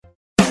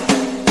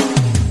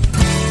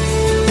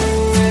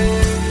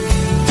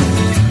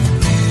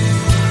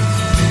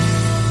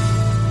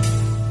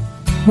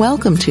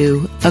Welcome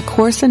to A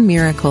Course in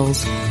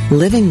Miracles,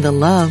 Living the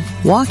Love,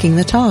 Walking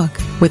the Talk,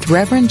 with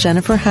Reverend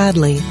Jennifer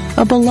Hadley,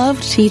 a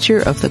beloved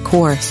teacher of the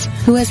Course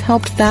who has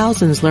helped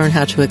thousands learn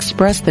how to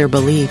express their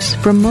beliefs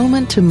from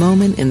moment to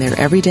moment in their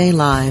everyday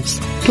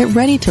lives. Get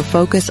ready to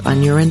focus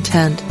on your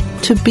intent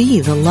to be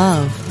the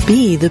love,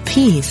 be the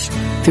peace,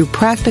 through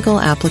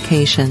practical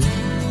application.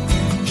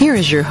 Here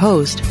is your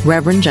host,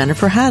 Reverend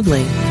Jennifer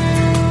Hadley.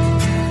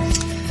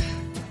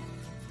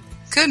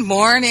 Good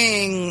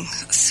morning.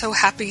 So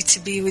happy to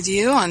be with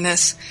you on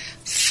this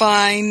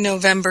fine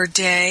November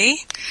day.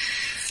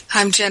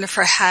 I'm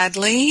Jennifer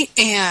Hadley,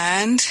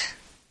 and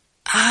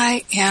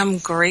I am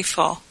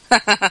grateful.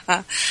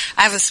 I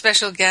have a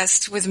special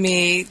guest with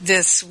me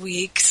this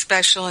week,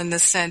 special in the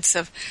sense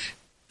of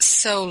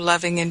so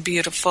loving and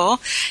beautiful.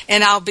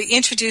 And I'll be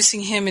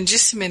introducing him in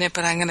just a minute,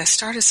 but I'm going to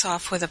start us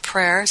off with a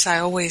prayer, as I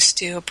always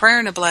do, a prayer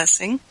and a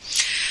blessing.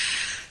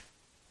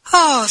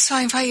 So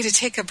I invite you to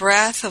take a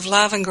breath of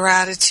love and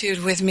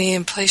gratitude with me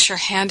and place your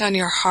hand on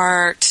your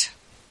heart.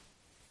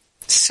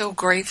 So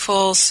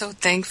grateful, so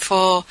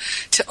thankful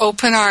to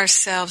open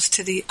ourselves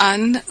to the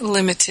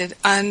unlimited,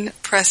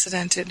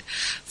 unprecedented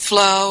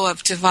flow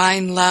of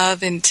divine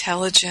love,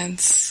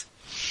 intelligence.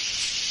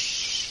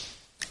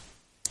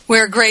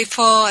 We're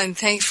grateful and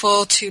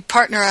thankful to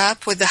partner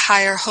up with the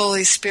higher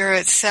Holy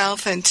Spirit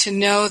self and to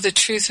know the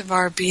truth of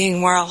our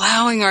being. We're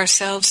allowing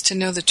ourselves to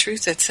know the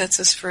truth that sets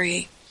us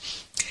free.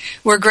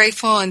 We're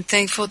grateful and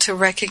thankful to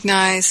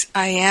recognize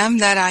I am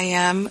that I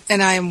am,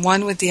 and I am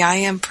one with the I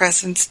am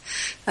presence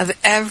of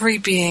every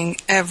being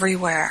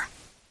everywhere.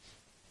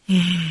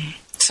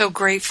 So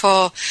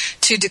grateful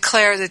to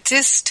declare that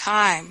this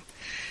time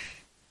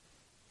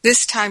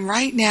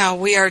right now,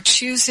 we are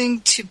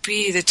choosing to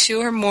be the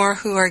two or more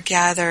who are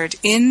gathered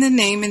in the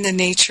name and the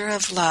nature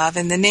of love,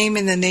 in the name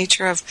and the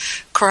nature of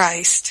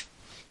Christ,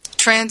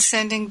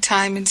 transcending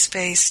time and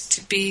space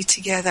to be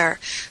together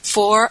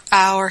for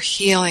our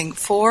healing,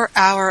 for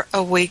our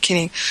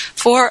awakening,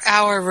 for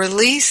our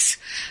release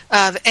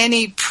of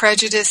any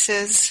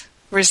prejudices,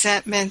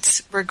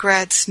 resentments,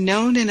 regrets,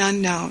 known and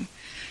unknown,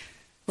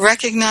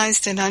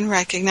 recognized and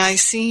unrecognized,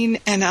 seen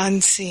and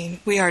unseen.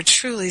 We are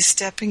truly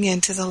stepping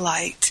into the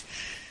light.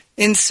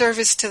 In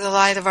service to the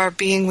light of our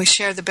being, we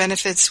share the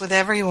benefits with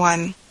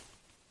everyone.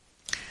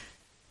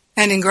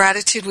 And in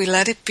gratitude, we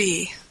let it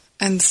be.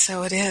 And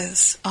so it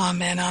is.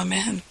 Amen,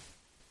 amen.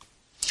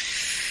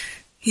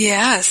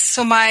 Yes,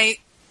 so my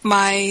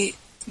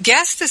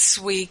guest this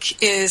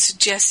week is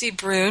Jessie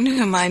Brune,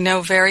 whom I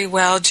know very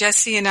well.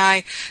 Jessie and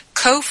I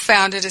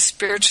co-founded a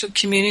spiritual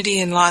community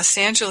in Los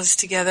Angeles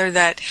together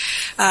that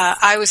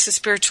I was the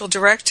spiritual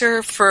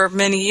director for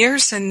many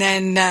years, and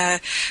then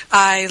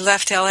I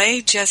left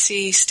LA.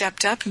 Jessie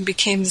stepped up and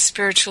became the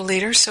spiritual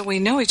leader, so we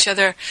know each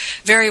other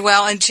very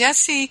well. And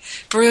Jessie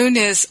Brune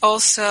is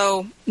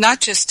also not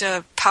just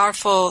a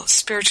powerful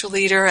spiritual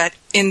leader at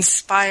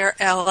Inspire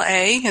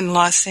LA in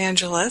Los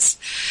Angeles,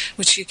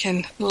 which you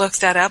can look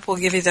that up. We'll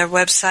give you their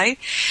website.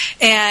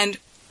 And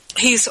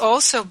he's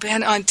also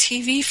been on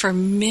TV for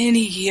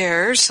many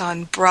years,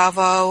 on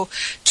Bravo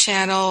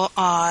channel,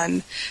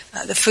 on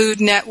the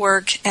Food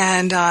Network,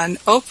 and on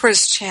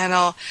Oprah's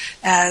channel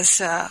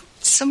as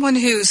someone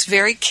who's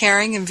very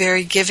caring and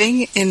very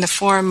giving in the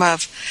form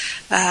of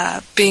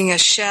being a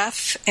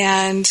chef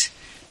and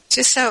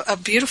just a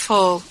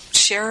beautiful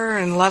sharer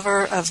and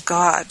lover of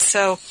God.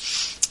 So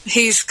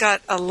he's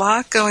got a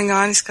lot going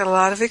on. He's got a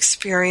lot of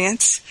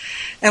experience.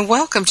 And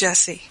welcome,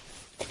 Jessie.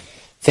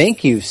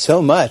 Thank you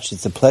so much.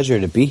 It's a pleasure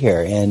to be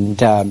here.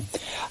 And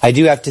I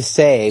do have to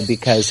say,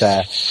 because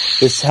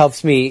this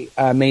helps me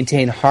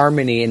maintain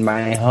harmony in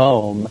my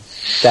home,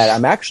 that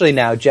I'm actually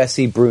now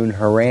Jessie Brune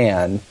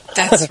Haran.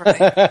 That's right.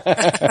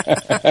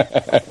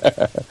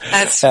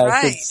 That's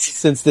right.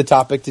 Since the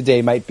topic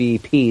today might be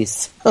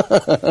peace.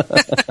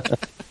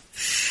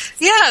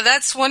 Yeah,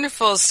 that's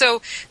wonderful.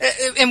 So,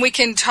 and we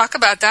can talk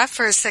about that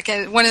for a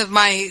second. One of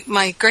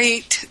my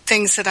great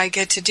things that I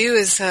get to do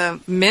as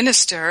a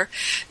minister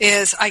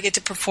is I get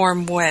to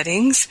perform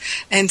weddings.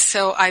 And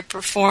so I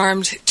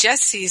performed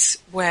Jessie's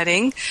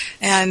wedding.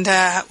 And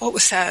what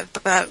was that,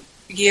 about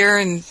a year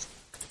and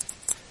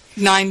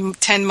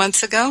 9-10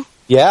 months ago?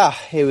 Yeah,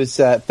 it was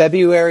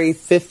February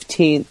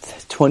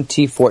 15th,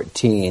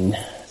 2014.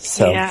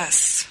 So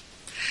yes.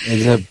 It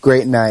was a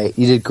great night.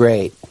 You did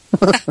great.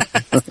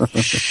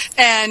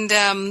 And,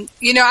 I'm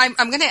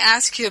going to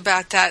ask you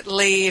about that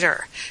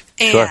later.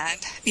 And, sure.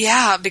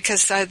 Yeah,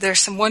 because there's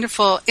some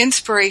wonderful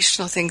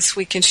inspirational things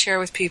we can share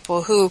with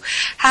people who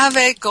have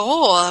a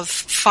goal of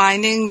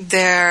finding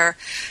their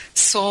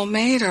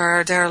soulmate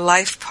or their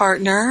life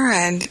partner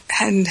and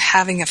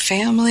having a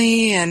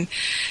family and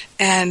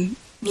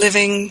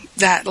living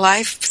that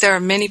life. There are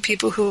many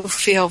people who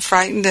feel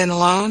frightened and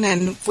alone,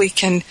 and we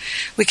can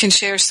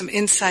share some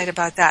insight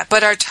about that.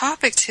 But our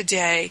topic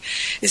today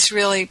is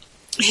really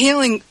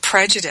healing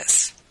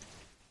prejudice.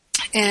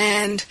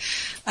 And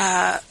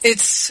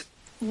it's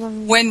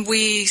when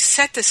we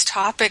set this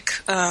topic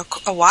a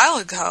while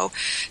ago,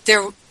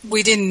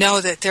 we didn't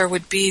know that there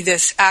would be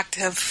this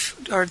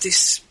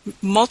these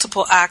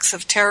multiple acts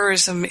of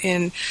terrorism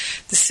in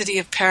the city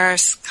of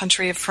Paris,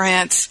 country of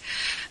France,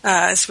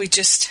 as we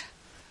just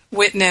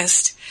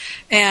witnessed.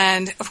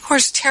 And, of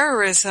course,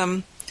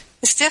 terrorism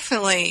is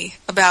definitely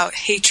about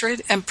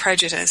hatred and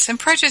prejudice. And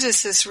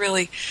prejudice is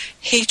really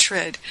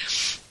hatred.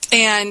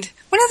 And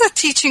one of the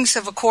teachings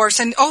of A Course,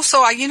 and also,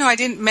 I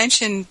didn't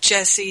mention,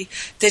 Jesse,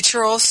 that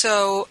you're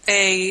also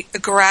a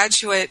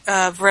graduate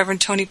of Reverend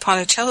Tony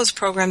Ponticello's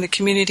program, the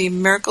Community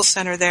Miracle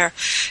Center there.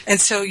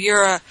 And so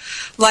you're a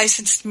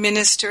licensed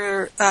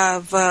minister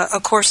of A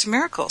Course in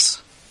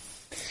Miracles.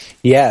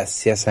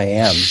 Yes, I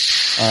am.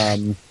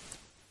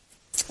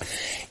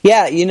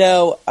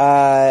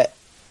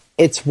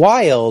 It's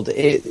wild.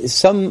 It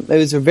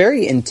was a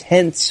very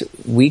intense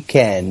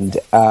weekend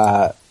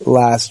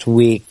last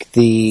week.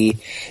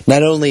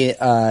 Not only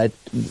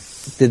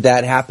did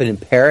that happen in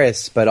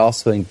Paris, but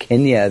also in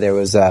Kenya, there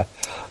was a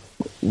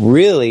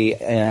really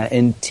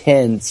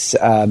intense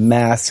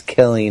mass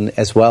killing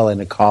as well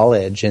in a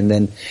college, and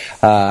then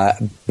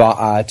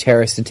a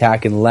terrorist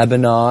attack in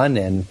Lebanon,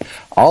 and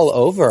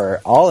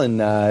all in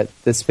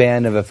the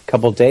span of a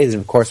couple of days.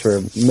 And of course,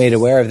 we're made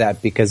aware of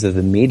that because of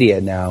the media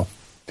now.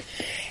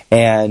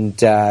 And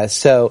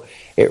so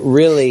it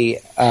really,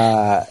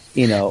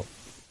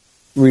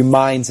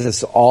 reminds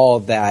us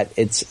all that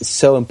it's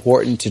so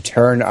important to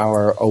turn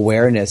our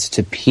awareness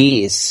to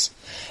peace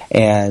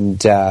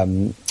and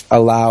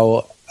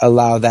allow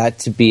that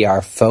to be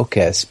our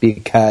focus,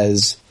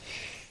 because,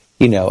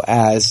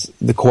 as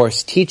the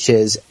Course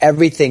teaches,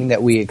 everything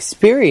that we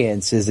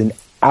experience is an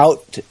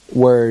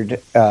outward,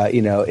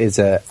 is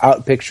a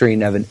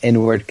outpicturing of an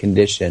inward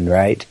condition,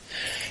 right?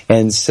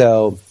 And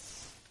so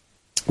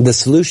the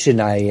solution,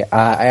 I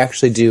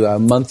actually do a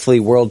monthly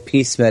world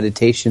peace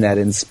meditation at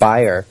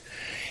Inspire,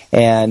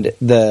 and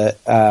the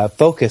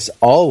focus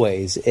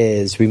always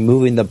is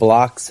removing the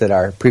blocks that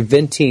are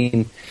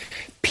preventing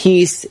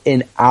peace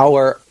in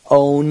our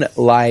own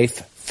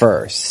life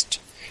first,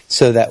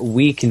 so that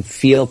we can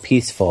feel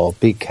peaceful,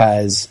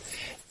 because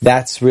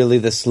that's really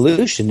the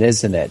solution,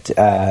 isn't it?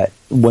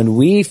 When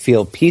we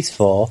feel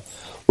peaceful,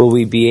 will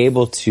we be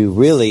able to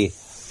really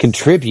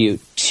contribute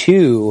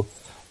to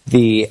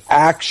the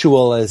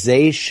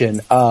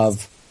actualization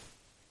of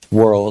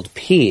world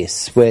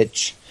peace,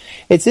 which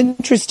it's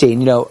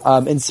interesting.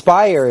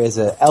 Inspire is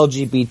a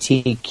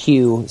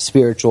LGBTQ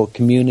spiritual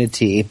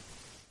community,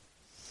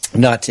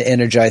 not to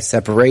energize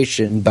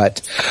separation,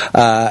 but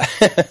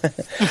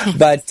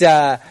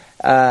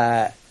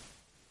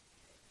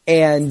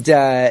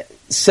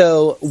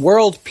so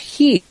world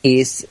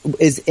peace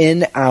is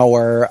in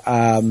our,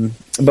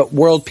 but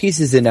world peace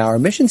is in our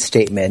mission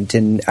statement,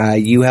 and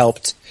you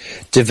helped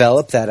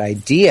develop that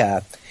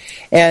idea.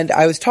 And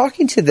I was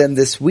talking to them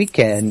this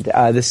weekend,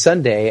 this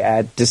Sunday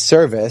at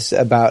Disservice,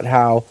 about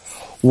how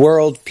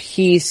world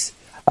peace,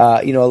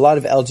 a lot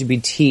of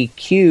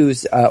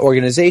LGBTQ's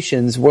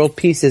organizations, world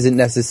peace isn't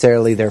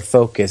necessarily their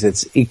focus,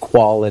 it's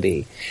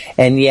equality.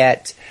 And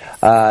yet,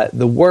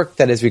 the work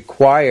that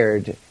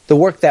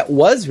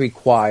was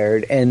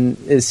required and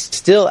is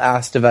still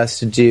asked of us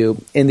to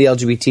do in the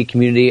LGBT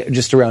community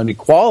just around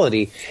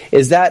equality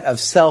is that of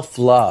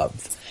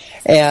self-love.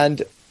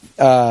 And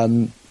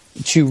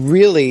to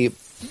really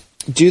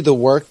do the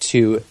work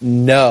to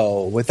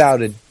know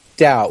without a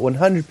doubt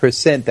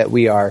 100% that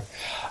we are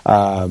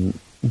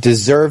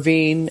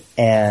deserving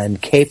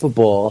and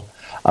capable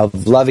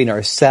of loving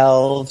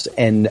ourselves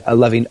and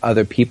loving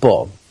other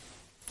people.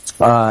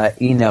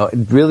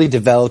 Really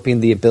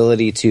developing the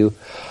ability to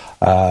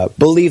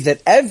believe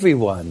that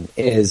everyone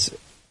is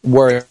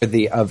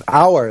worthy of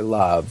our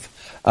love,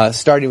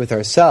 starting with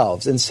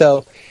ourselves. And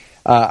so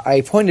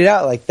I pointed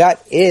out,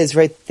 that is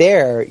right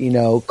there,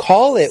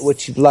 call it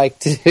what you'd like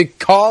to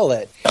call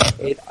it.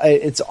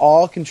 It's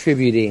all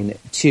contributing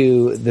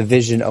to the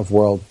vision of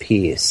world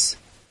peace.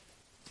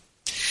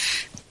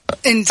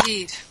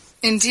 Indeed.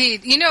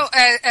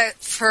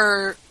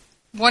 For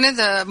one of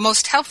the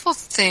most helpful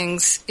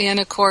things in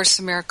A Course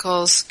in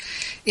Miracles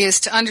is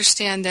to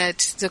understand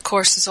that the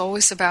Course is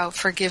always about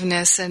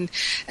forgiveness, and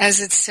as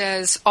it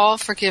says, all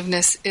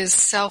forgiveness is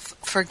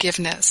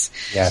self-forgiveness.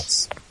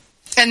 Yes.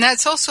 And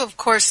that's also, of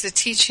course, the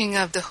teaching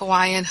of the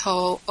Hawaiian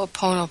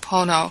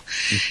Ho'oponopono.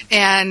 Mm-hmm.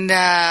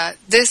 And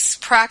this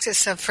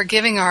practice of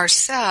forgiving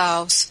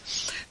ourselves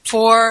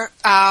for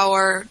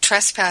our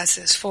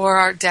trespasses, for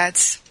our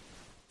debts,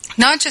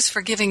 not just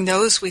forgiving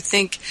those we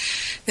think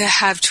that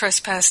have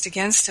trespassed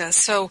against us.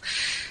 So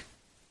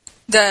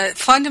the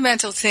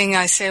fundamental thing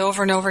I say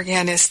over and over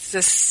again is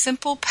the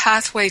simple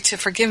pathway to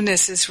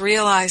forgiveness is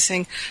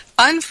realizing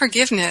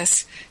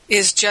unforgiveness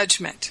is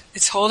judgment.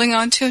 It's holding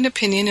on to an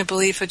opinion, a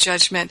belief, a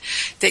judgment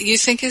that you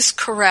think is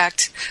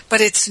correct,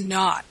 but it's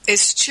not.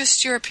 It's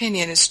just your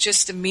opinion. It's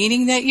just the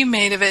meaning that you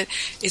made of it.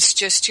 It's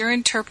just your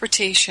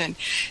interpretation.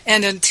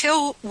 And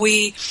until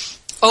we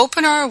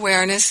open our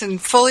awareness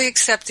and fully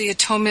accept the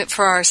atonement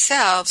for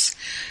ourselves,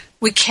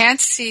 We can't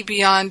see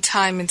beyond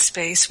time and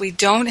space. We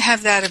don't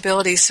have that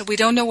ability, so we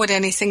don't know what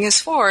anything is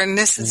for. And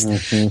this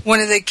is one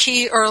of the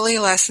key early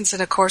lessons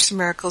in A Course in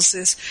Miracles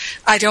is,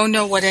 I don't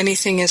know what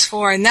anything is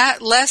for. And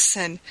that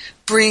lesson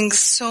brings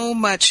so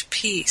much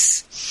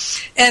peace.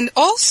 And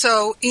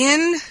also,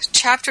 in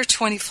chapter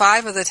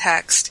 25 of the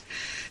text,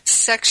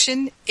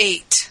 section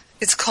 8,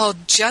 it's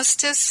called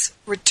Justice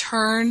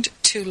Returned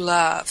to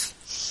Love.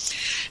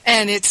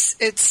 And it's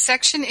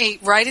section 8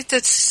 right at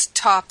the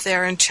top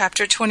there in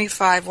chapter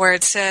 25 where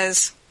it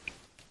says,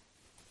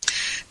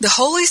 the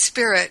Holy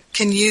Spirit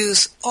can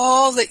use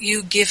all that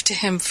you give to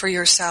him for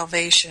your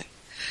salvation,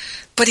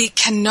 but he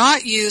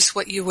cannot use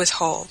what you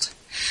withhold,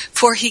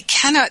 for he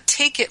cannot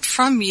take it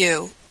from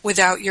you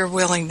without your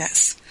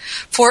willingness.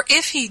 For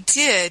if he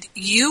did,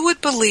 you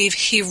would believe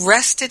he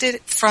wrested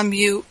it from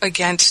you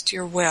against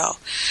your will.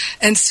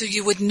 And so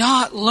you would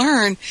not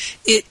learn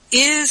it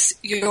is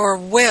your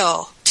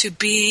will to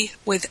be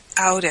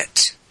without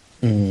it.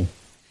 You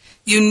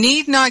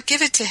need not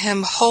give it to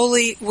him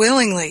wholly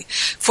willingly,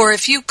 for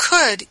if you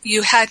could,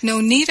 you had no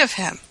need of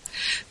him.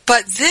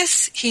 But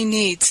this he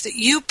needs, that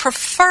you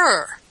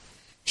prefer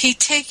he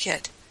take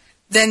it,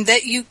 than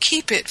that you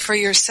keep it for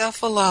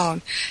yourself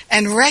alone,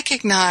 and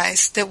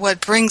recognize that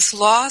what brings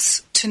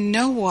loss to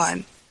no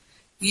one,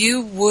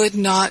 you would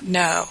not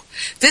know.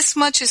 This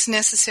much is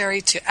necessary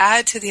to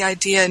add to the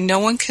idea no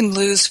one can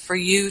lose for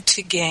you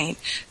to gain.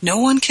 No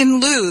one can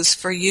lose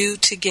for you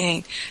to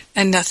gain,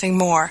 and nothing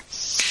more.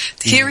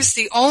 Here is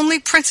the only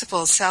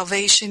principle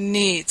salvation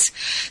needs.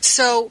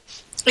 So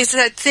it's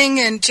that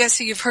thing, and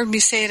Jesse, you've heard me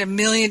say it a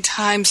million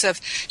times,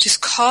 of just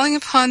calling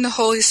upon the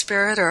Holy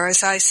Spirit, or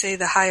as I say,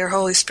 the higher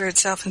Holy Spirit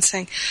self, and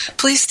saying,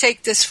 please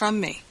take this from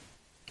me.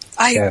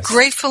 I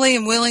gratefully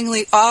and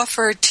willingly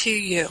offer it to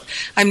you.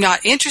 I'm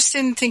not interested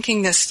in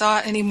thinking this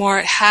thought anymore.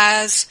 It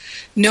has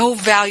no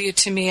value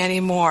to me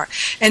anymore.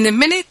 And the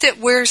minute that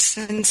we're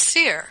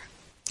sincere,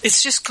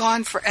 it's just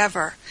gone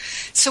forever.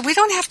 So we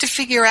don't have to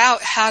figure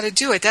out how to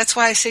do it. That's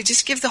why I say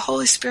just give the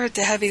Holy Spirit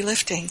the heavy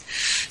lifting.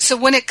 So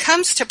when it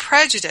comes to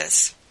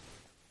prejudice,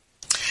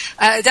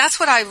 that's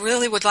what I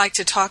really would like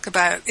to talk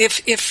about.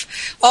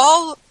 If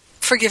all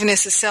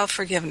forgiveness is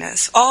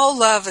self-forgiveness, all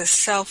love is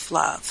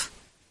self-love,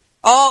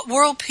 all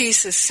world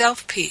peace is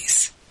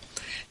self-peace,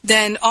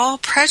 then all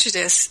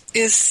prejudice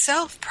is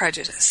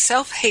self-prejudice,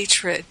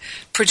 self-hatred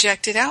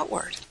projected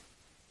outward.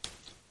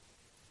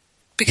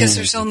 Because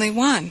there's only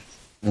one.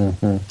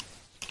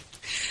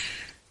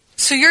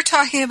 So you're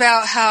talking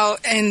about how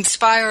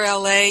Inspire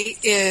LA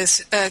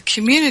is a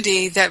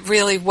community that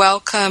really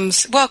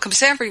welcomes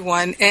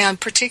everyone, and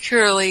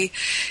particularly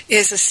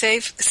is a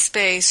safe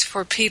space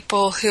for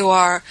people who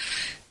are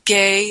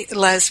gay,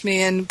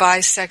 lesbian,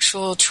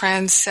 bisexual,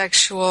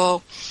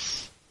 transsexual,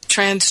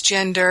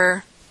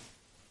 transgender,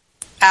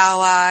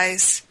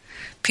 allies,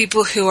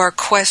 people who are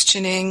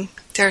questioning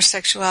their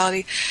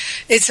sexuality.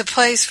 It's a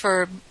place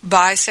for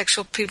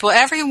bisexual people.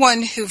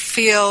 Everyone who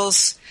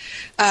feels,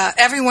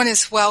 everyone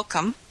is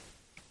welcome.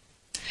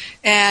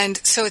 And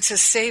so it's a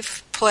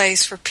safe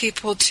place for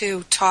people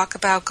to talk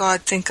about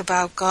God, think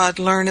about God,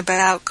 learn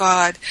about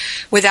God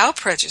without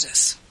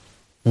prejudice.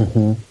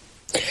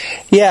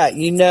 Yeah,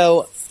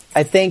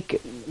 I think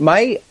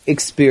my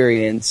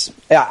experience,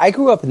 I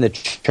grew up in the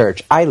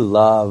church. I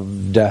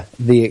loved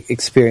the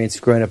experience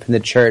growing up in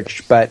the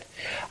church, but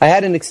I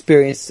had an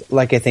experience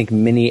like I think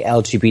many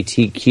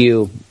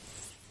LGBTQ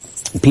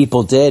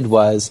people did,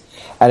 was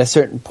at a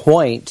certain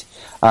point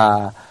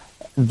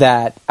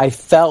that I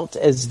felt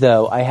as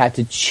though I had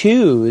to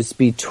choose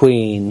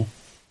between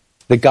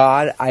the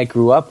God I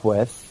grew up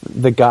with,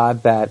 the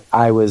God that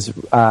I was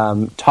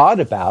taught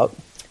about,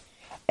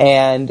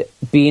 and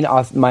being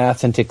my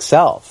authentic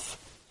self.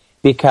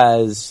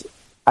 Because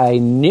I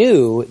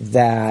knew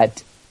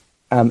that,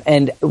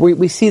 and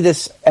we see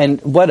this,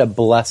 and what a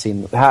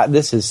blessing.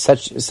 This is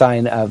such a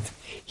sign of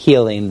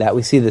healing that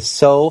we see this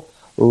so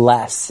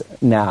less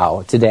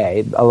now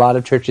today. A lot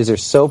of churches are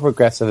so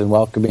progressive and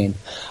welcoming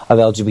of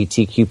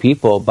LGBTQ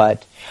people,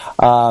 but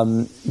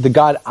the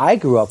God I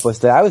grew up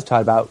with, that I was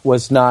taught about,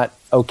 was not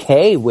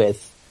okay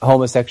with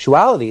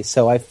homosexuality.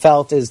 So I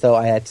felt as though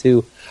I had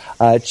to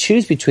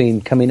choose between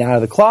coming out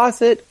of the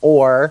closet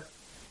or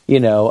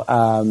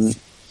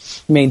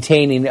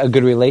maintaining a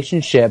good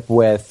relationship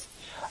with,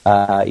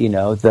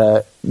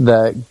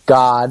 the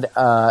God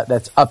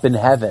that's up in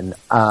heaven,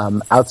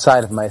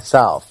 outside of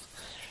myself.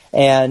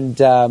 And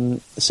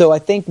so I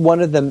think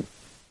one of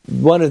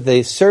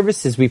the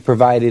services we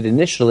provided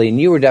initially, and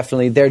you were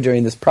definitely there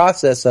during this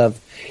process of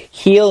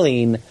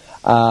healing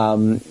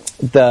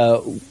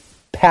the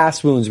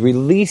past wounds,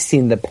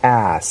 releasing the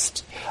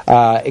past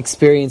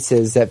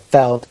experiences that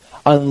felt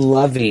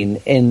unloving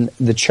in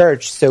the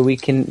church, so we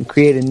can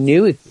create a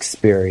new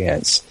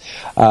experience,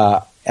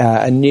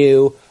 a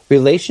new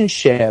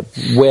relationship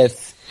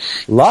with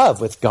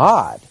love, with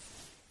God.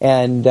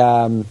 And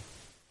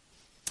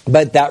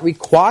but that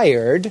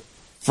required,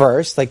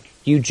 first, like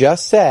you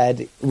just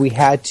said, we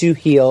had to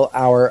heal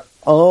our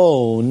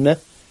own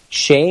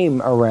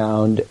shame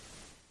around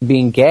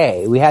being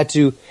gay. We had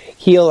to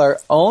heal our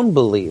own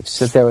beliefs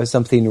that there was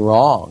something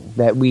wrong,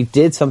 that we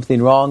did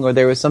something wrong, or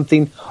there was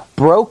something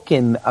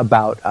broken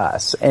about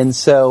us. And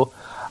so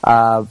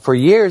for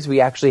years,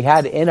 we actually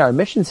had in our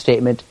mission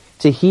statement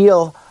to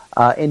heal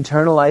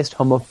internalized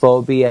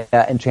homophobia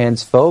and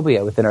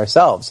transphobia within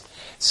ourselves.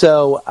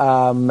 So,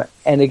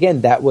 and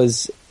again, that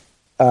was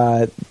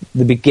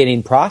the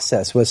beginning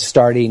process, was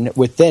starting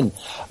within,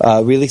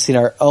 releasing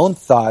our own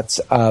thoughts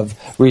of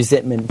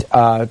resentment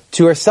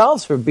to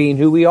ourselves for being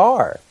who we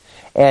are.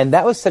 And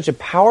that was such a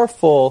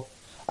powerful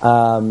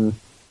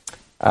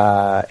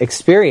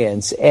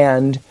experience.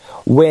 And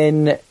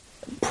when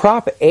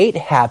Prop 8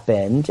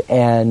 happened,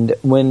 and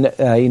when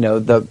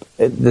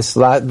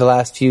the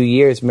last few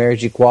years,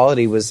 marriage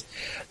equality was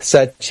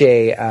such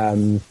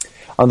a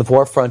on the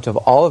forefront of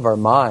all of our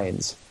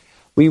minds,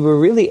 we were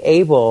really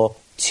able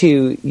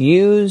to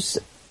use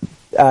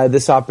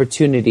this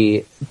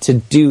opportunity to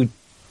do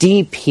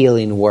deep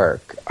healing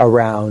work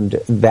around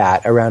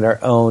that, around our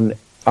own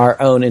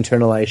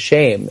internalized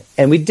shame,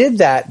 and we did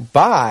that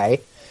by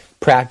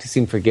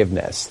practicing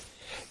forgiveness,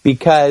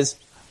 because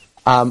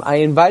I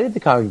invited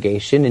the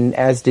congregation, and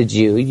as did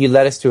you. You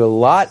led us through a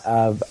lot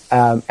of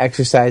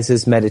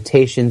exercises,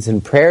 meditations,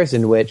 and prayers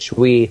in which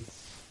we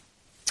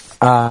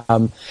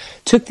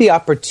took the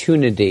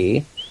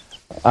opportunity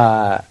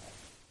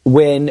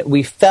when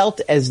we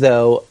felt as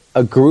though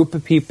a group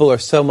of people or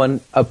someone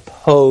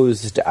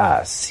opposed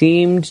us,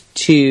 seemed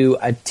to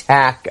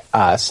attack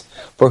us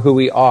for who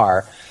we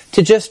are,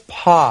 to just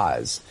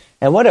pause.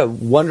 And what a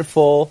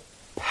wonderful,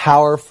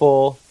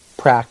 powerful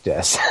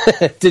practice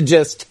to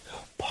just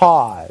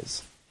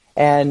pause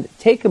and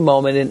take a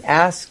moment and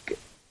ask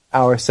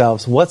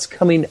ourselves, what's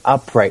coming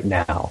up right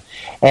now?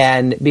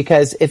 And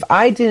because if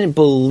I didn't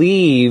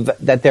believe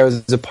that there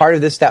was a part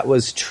of this that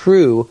was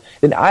true,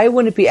 then I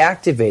wouldn't be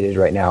activated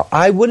right now.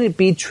 I wouldn't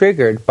be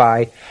triggered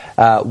by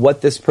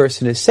what this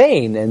person is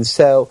saying. And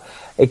so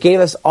it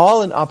gave us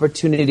all an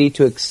opportunity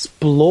to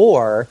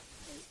explore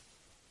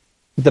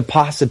the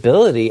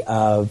possibility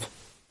of,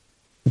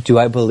 do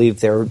I believe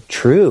they're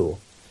true?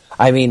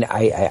 I mean,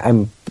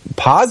 I'm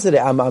positive.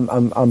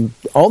 I'm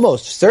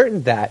almost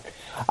certain that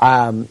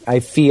I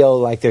feel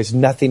like there's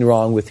nothing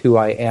wrong with who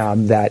I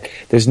am, that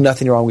there's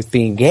nothing wrong with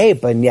being gay,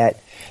 but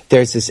yet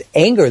there's this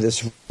anger,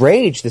 this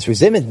rage, this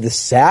resentment, this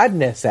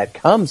sadness that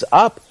comes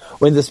up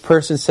when this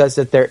person says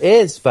that there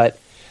is. But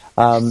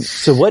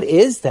so what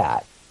is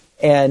that?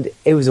 And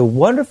it was a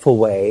wonderful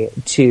way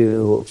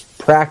to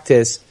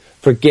practice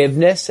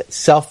forgiveness,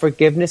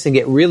 self-forgiveness, and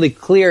get really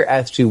clear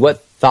as to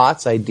what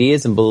thoughts,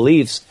 ideas, and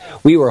beliefs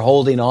we were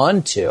holding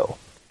on to.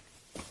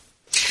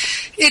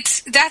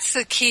 That's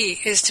the key,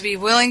 is to be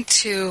willing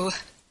to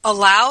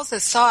allow the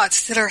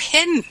thoughts that are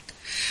hidden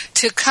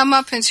to come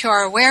up into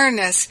our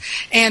awareness.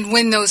 And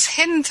when those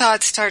hidden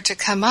thoughts start to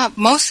come up,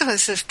 most of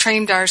us have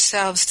trained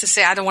ourselves to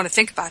say, I don't want to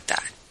think about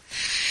that.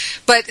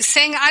 But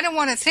saying I don't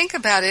want to think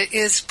about it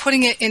is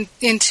putting it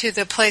into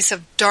the place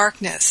of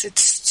darkness.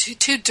 It's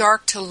too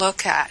dark to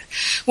look at.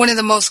 One of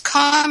the most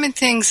common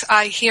things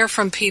I hear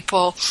from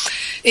people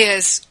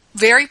is,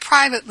 very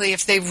privately,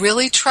 if they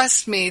really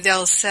trust me,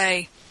 they'll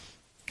say,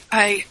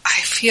 I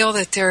feel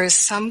that there is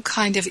some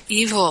kind of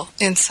evil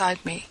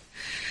inside me,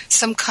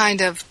 some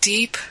kind of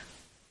deep,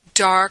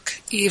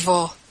 dark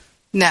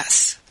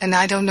evilness, and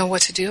I don't know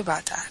what to do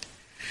about that.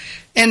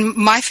 And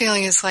my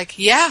feeling is like,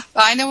 yeah,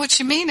 I know what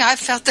you mean. I've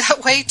felt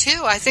that way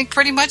too. I think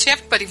pretty much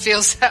everybody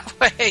feels that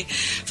way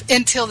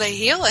until they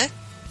heal it.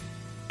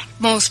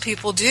 Most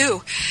people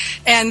do.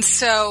 And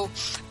so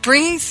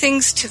bringing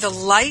things to the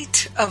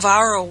light of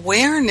our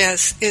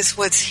awareness is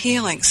what's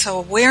healing. So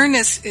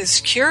awareness is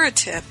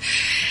curative.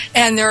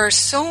 And there are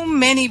so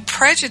many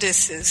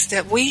prejudices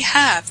that we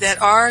have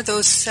that are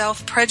those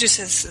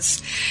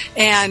self-prejudices.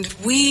 And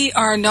we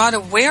are not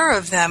aware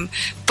of them.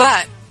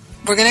 But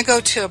we're going to go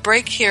to a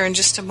break here in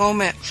just a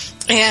moment.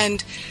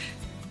 And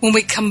when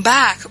we come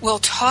back, we'll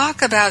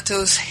talk about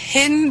those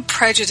hidden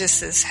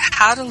prejudices,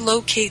 how to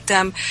locate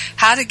them,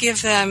 how to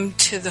give them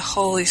to the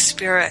Holy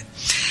Spirit.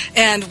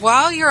 And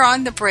while you're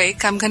on the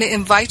break, I'm going to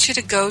invite you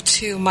to go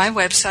to my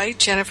website,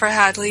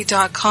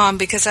 jenniferhadley.com,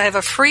 because I have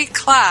a free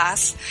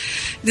class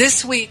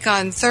this week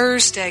on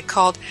Thursday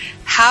called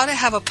How to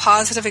Have a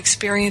Positive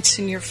Experience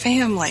in Your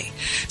Family.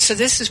 So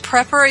this is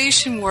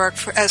preparation work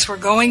for as we're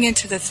going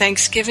into the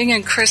Thanksgiving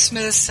and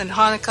Christmas and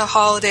Hanukkah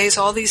holidays,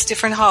 all these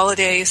different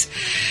holidays.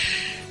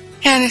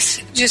 And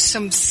it's just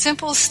some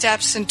simple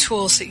steps and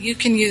tools that you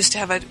can use to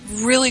have a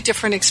really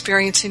different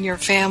experience in your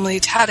family,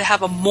 to how to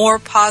have a more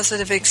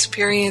positive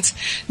experience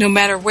no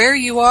matter where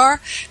you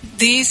are.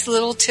 These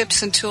little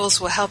tips and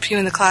tools will help you,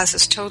 and the class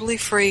is totally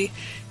free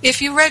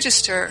if you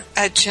register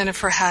at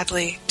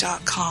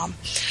jenniferhadley.com.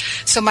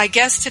 So my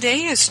guest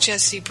today is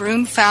Jessie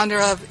Brune, founder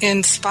of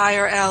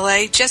Inspire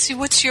LA. Jessie,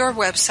 what's your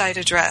website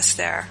address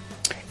there?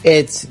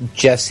 It's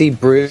Jessie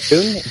Brune,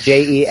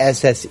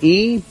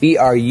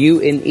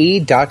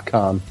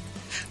 JESSEBRUNE.com.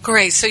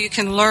 Great. So you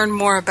can learn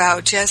more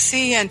about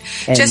Jessie. And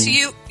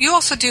Jessie, you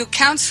also do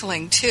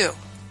counseling too.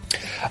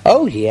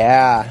 Oh,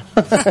 yeah.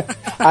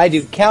 I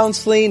do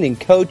counseling and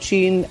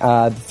coaching,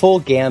 the full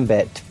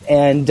gambit.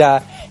 And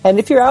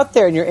if you're out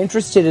there and you're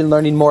interested in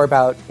learning more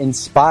about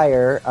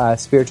Inspire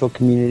Spiritual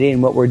Community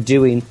and what we're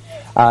doing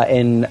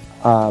in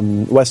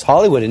West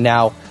Hollywood and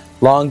now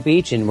Long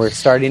Beach, and we're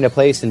starting a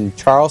place in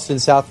Charleston,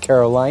 South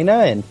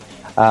Carolina,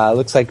 and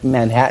looks like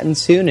Manhattan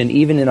soon, and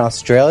even in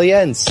Australia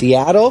and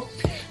Seattle,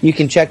 you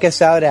can check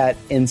us out at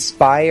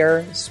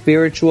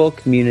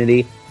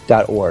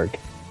inspirespiritualcommunity.org.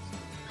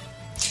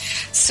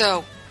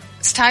 So,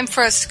 it's time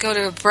for us to go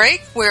to a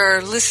break.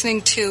 We're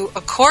listening to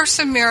A Course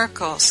in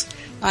Miracles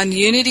on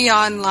Unity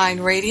Online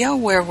Radio,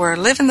 where we're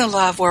living the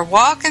love, we're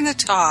walking the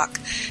talk,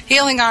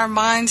 healing our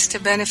minds to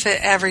benefit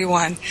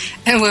everyone.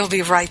 And we'll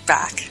be right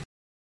back.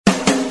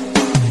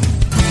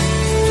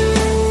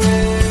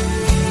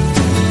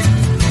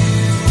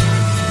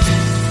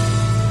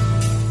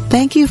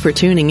 Thank you for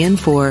tuning in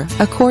for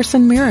A Course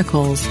in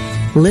Miracles,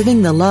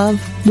 living the love,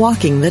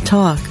 walking the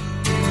talk.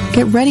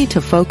 Get ready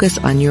to focus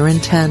on your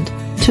intent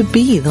to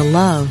be the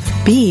love,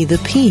 be the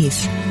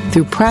peace,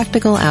 through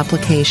practical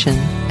application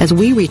as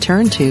we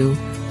return to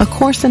A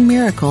Course in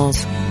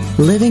Miracles,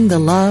 living the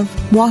love,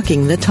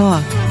 walking the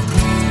talk.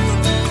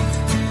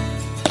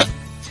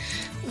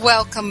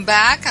 Welcome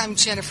back. I'm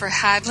Jennifer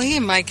Hadley,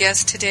 and my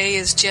guest today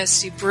is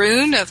Jessie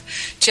Brune of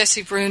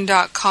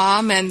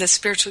jessiebrune.com and the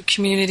spiritual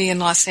community in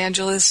Los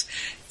Angeles,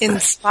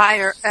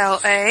 Inspire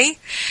LA.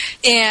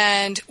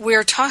 And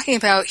we're talking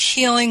about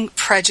healing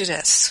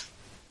prejudice.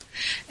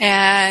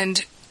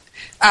 And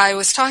I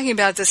was talking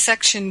about the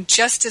section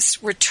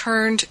Justice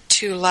Returned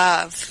to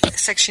Love,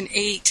 section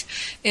 8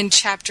 in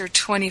chapter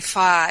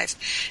 25.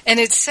 And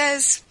it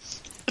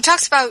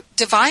talks about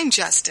divine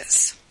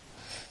justice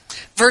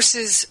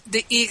versus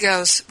the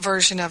ego's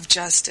version of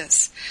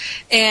justice.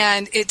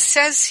 And it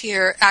says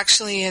here,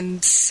 actually in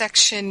the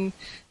section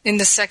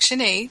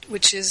 8,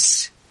 which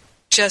is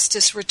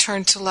Justice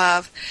Returned to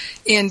Love,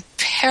 in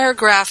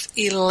paragraph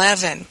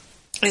 11,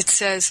 it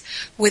says,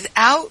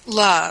 without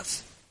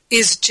love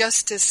is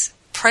justice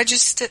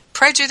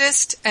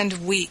prejudiced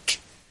and weak.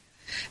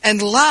 And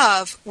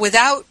love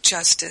without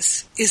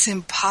justice is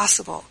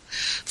impossible,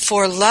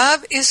 for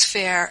love is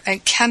fair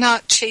and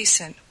cannot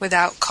chasten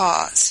without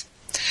cause.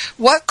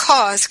 What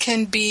cause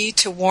can be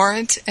to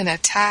warrant an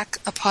attack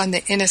upon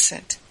the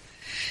innocent?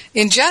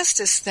 In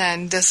justice,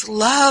 then, does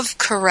love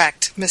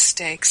correct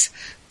mistakes,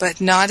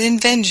 but not in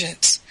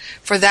vengeance,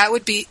 for that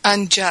would be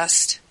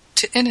unjust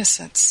to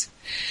innocence.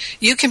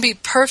 You can be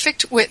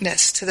perfect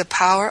witness to the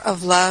power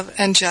of love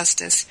and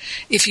justice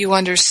if you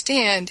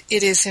understand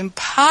it is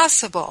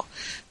impossible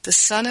the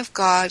Son of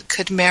God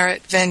could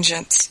merit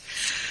vengeance.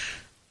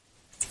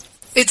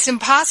 It's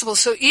impossible.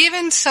 So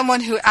even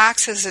someone who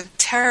acts as a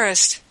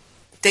terrorist,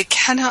 they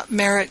cannot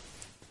merit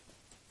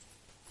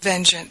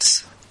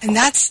vengeance. And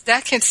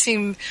that can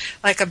seem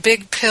like a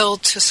big pill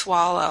to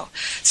swallow.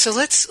 So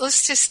let's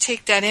just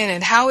take that in.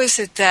 And how is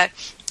it that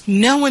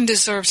no one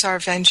deserves our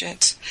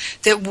vengeance?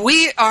 That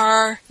we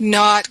are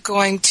not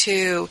going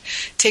to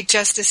take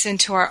justice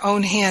into our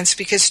own hands,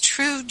 because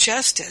true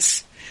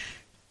justice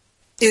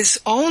is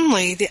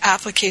only the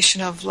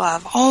application of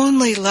love,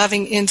 only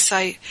loving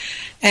insight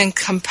and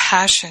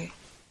compassion.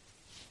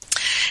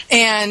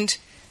 And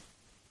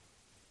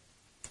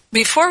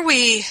before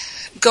we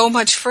go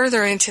much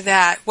further into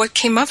that, what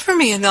came up for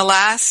me in the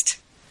last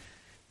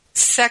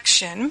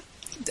section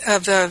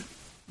of the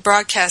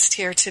broadcast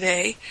here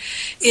today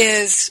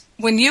is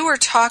when you were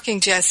talking,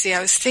 Jessie, I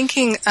was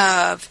thinking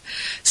of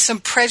some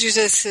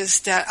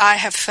prejudices that I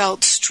have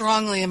felt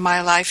strongly in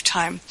my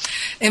lifetime.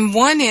 And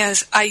one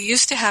is I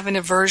used to have an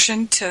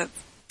aversion to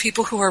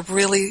people who are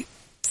really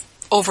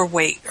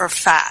overweight or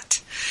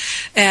fat.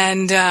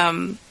 And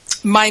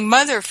my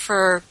mother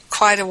for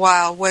quite a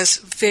while was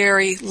a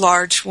very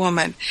large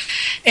woman.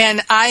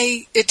 And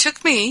it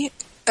took me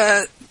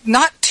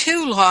not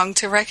too long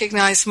to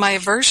recognize my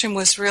aversion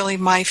was really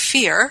my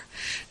fear.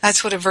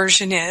 That's what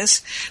aversion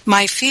is.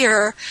 My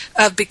fear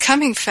of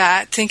becoming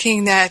fat,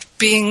 thinking that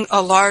being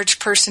a large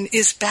person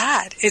is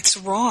bad. It's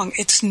wrong.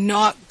 It's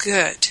not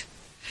good.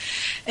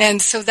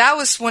 And so that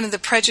was one of the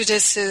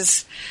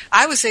prejudices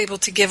I was able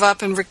to give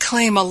up and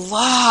reclaim a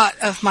lot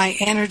of my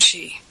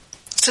energy.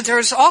 So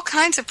there's all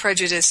kinds of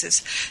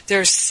prejudices.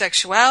 There's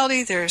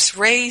sexuality, there's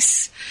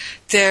race,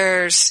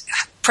 there's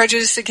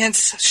prejudice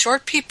against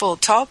short people,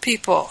 tall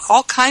people,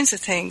 all kinds of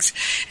things.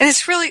 And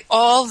it's really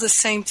all the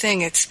same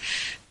thing. It's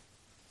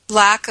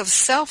lack of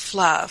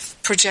self-love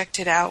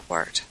projected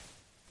outward.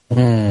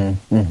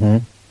 Mm-hmm.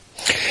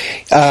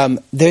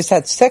 There's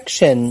that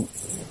section,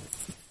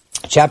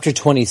 chapter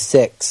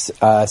 26,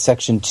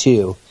 section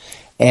 2,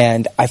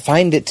 and I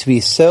find it to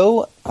be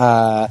so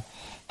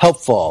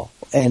helpful.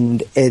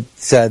 And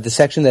it's the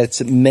section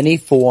that's many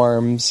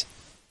forms,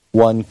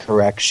 one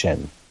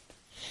correction.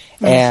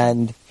 Mm-hmm.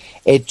 And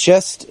it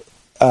just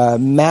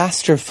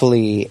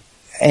masterfully,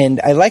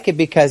 and I like it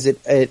because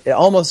it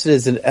almost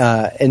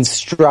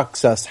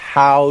instructs us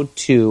how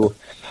to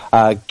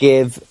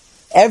give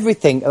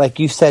everything, like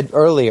you said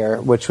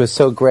earlier, which was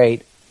so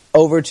great,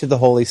 over to the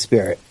Holy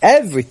Spirit.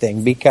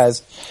 Everything,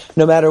 because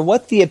no matter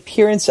what the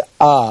appearance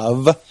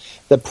of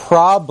the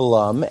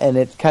problem, and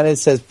it kind of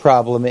says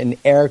problem in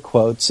air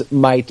quotes,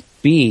 might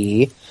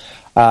be,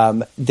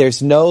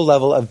 there's no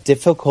level of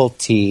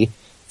difficulty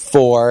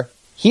for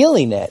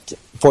healing it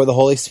for the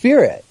Holy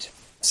Spirit.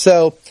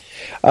 So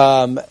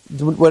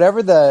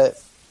whatever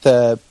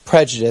the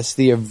prejudice,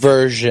 the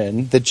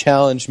aversion, the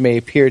challenge may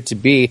appear to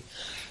be,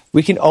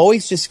 we can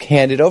always just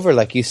hand it over,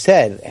 like you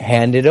said,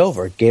 hand it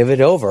over, give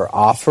it over,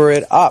 offer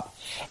it up.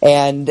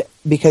 And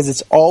because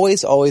it's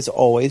always, always,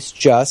 always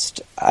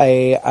just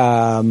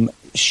a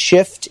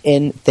shift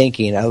in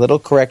thinking, a little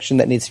correction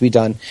that needs to be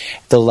done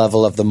at the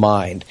level of the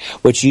mind,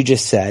 which you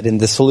just said. And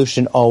the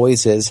solution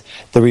always is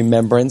the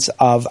remembrance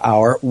of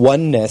our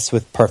oneness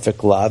with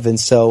perfect love, and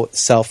so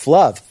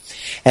self-love.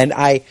 And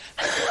I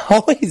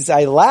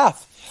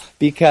laugh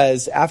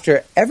because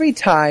after every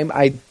time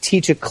I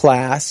teach a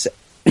class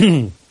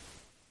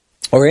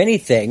or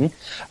anything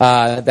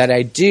that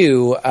I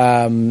do,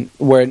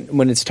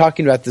 when it's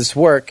talking about this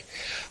work,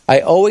 I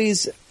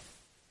always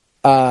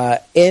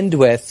end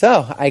with,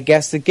 I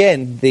guess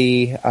again,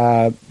 the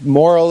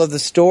moral of the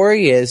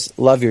story is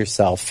love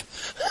yourself.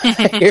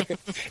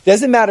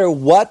 Doesn't matter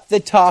what the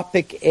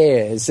topic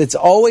is. It's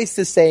always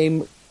the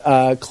same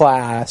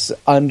class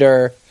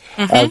under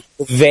a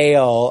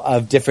veil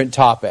of different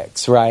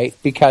topics, right?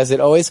 Because it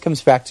always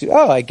comes back to,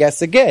 I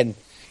guess again,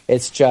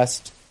 it's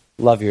just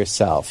love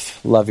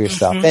yourself. Love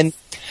yourself. And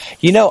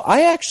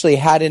I actually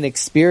had an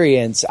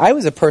experience. I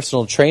was a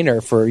personal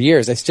trainer for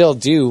years. I still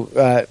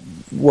do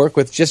work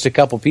with just a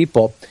couple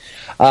people.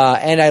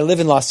 And I live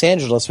in Los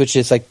Angeles, which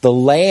is like the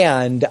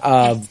land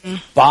of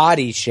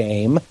body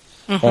shame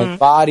and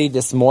body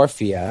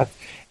dysmorphia.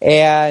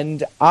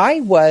 And I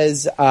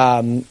was,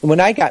 when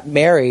I got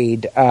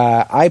married,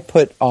 I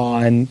put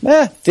on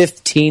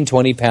 15,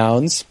 20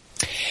 pounds.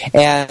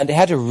 And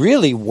had to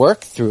really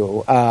work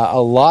through a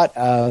lot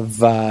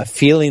of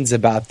feelings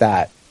about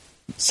that.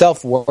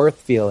 Self-worth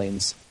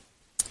feelings.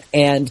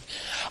 And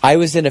I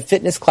was in a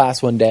fitness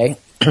class one day,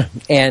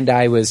 and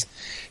I was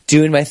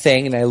doing my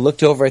thing, and I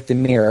looked over at the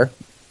mirror,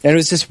 and it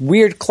was this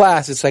weird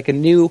class. It's like a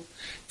new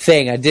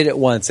thing. I did it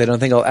once. I don't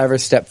think I'll ever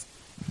step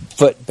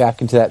foot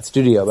back into that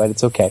studio, but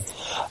it's okay.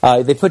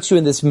 They put you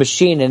in this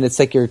machine, and it's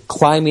like you're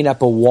climbing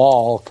up a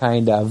wall,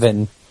 kind of,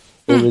 and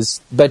it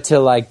was, but to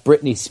like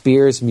Britney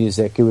Spears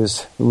music. It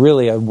was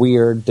really a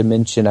weird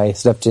dimension I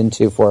stepped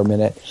into for a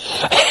minute.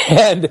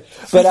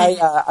 But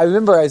I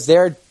remember I was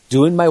there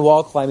doing my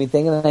wall climbing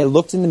thing, and I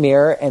looked in the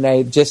mirror, and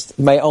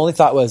my only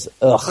thought was,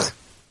 ugh.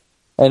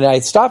 And I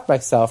stopped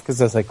myself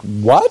because I was like,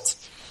 what?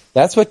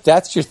 That's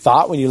your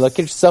thought when you look at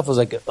yourself? I was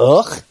like,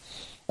 ugh.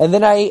 And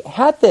then I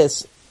had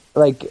this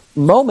like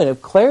moment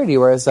of clarity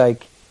where I was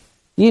like,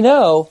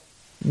 the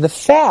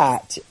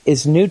fat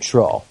is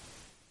neutral.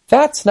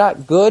 Fat's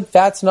not good.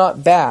 Fat's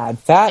not bad.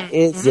 Fat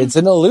is, it's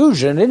an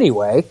illusion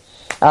anyway.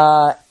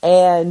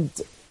 And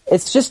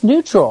it's just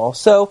neutral.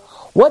 So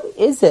what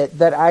is it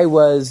that I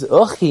was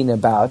ughing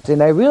about?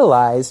 And I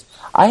realized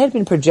I had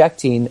been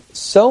projecting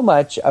so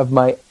much of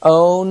my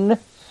own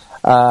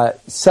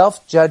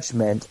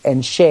self-judgment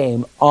and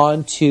shame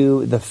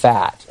onto the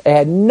fat. It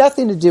had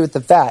nothing to do with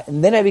the fat.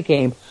 And then I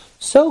became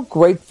so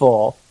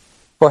grateful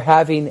for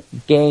having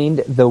gained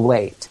the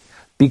weight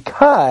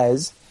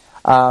because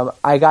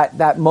I got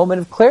that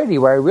moment of clarity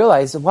where I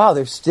realized, wow,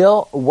 there's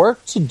still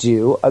work to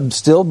do,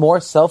 still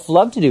more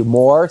self-love to do,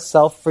 more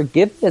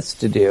self-forgiveness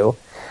to do.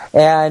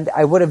 And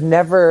I would have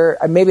never,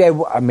 maybe I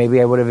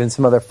would have in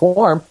some other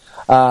form,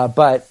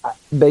 but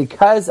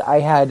because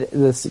I had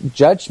this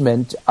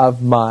judgment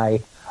of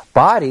my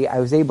body, I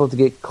was able to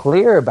get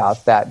clear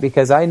about that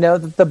because I know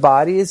that the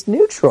body is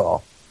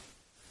neutral.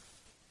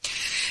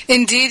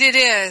 Indeed it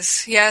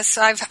is. Yes,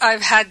 I've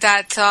had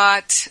that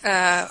thought.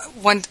 A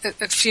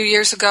few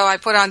years ago, I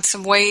put on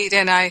some weight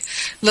and I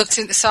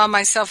saw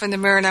myself in the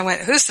mirror and I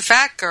went, "Who's the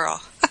fat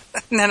girl?"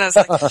 And then I was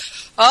like,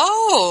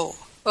 "Oh,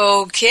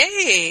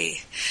 okay,"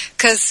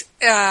 because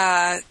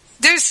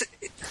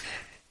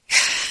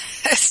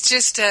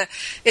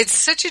it's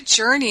such a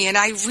journey. And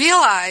I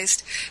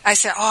realized, I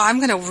said, I'm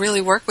going to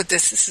really work with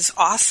this. This is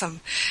awesome.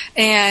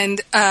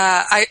 And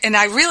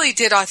I really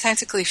did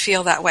authentically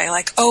feel that way.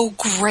 Like, oh,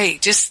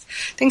 great. Just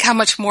think how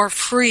much more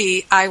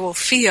free I will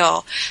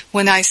feel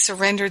when I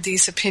surrender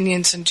these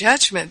opinions and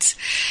judgments.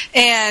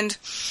 And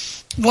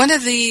one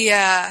of the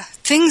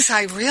things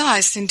I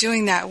realized in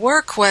doing that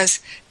work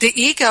was the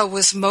ego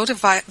was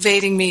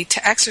motivating me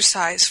to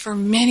exercise for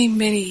many,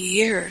 many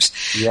years.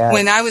 Yes.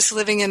 When I was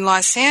living in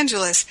Los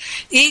Angeles,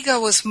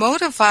 ego was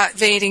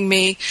motivating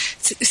me,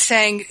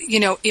 saying,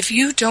 if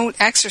you don't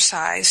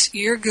exercise,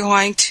 you're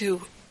going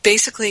to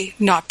basically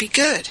not be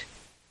good.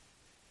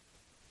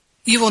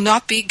 You will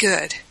not be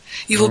good.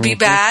 You will be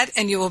bad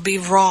and you will be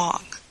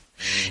wrong.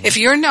 If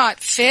you're not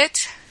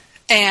fit,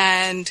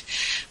 and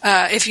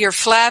if you're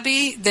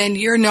flabby, then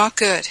you're not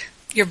good.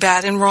 You're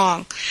bad and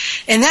wrong.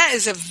 And that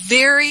is a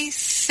very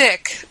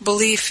thick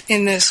belief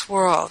in this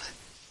world.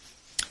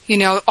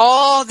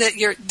 All that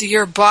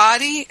your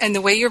body and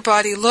the way your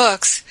body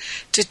looks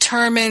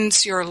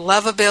determines your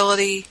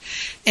lovability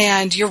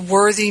and your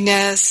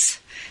worthiness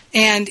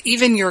and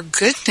even your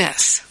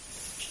goodness.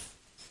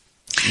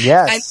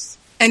 Yes.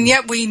 And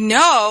yet we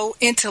know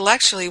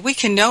intellectually, we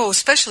can know,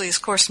 especially as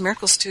Course in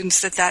Miracles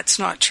students, that that's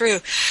not true.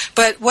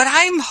 But what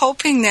I'm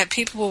hoping that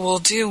people will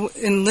do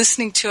in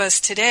listening to us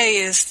today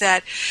is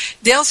that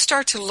they'll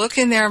start to look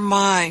in their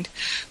mind,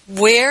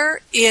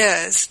 where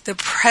is the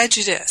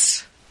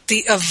prejudice,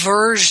 the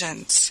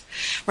aversions,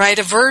 right?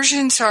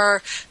 Aversions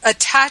are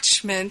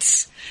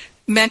attachments,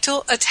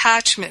 mental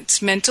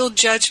attachments, mental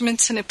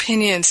judgments and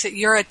opinions that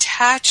you're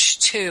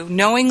attached to,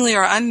 knowingly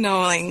or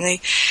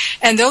unknowingly.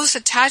 And those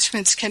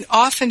attachments can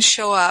often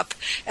show up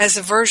as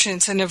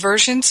aversions. And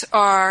aversions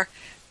are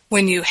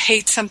when you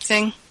hate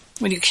something,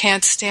 when you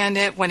can't stand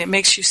it, when it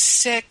makes you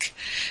sick,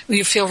 when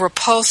you feel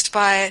repulsed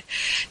by it.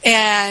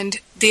 And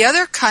the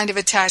other kind of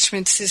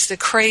attachments is the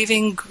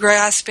craving,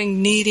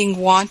 grasping, needing,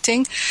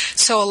 wanting.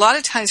 So a lot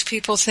of times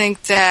people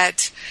think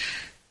that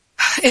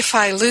if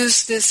I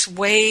lose this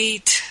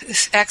weight,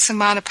 this X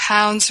amount of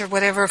pounds or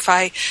whatever, if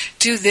I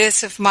do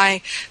this, if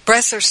my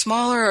breasts are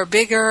smaller or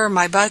bigger, or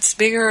my butt's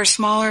bigger or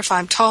smaller, if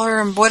I'm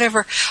taller and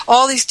whatever,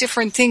 all these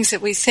different things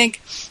that we think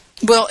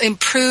will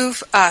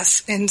improve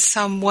us in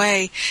some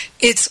way,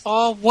 it's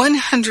all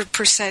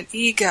 100%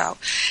 ego.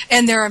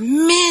 And there are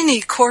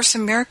many Course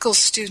in Miracles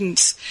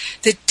students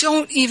that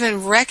don't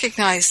even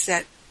recognize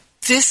that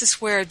this is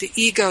where the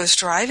ego is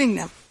driving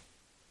them.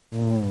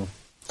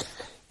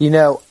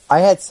 I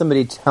had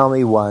somebody tell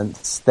me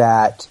once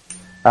that,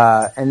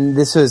 and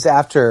this was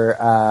after,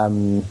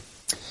 how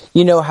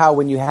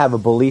when you have a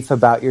belief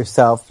about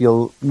yourself,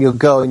 you'll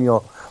go and you'll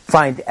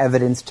find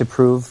evidence to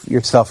prove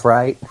yourself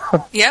right.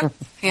 Yep.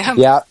 Yeah.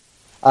 Yeah.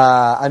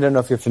 I don't know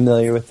if you're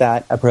familiar with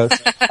that approach.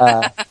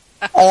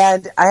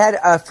 And I had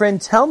a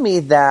friend tell me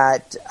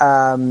that,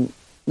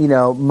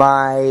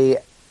 my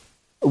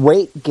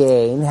weight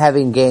gain,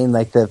 having gained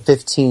like the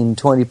 15,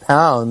 20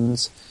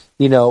 pounds,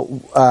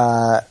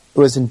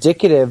 was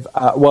indicative,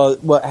 I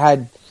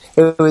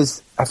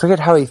forget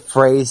how he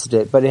phrased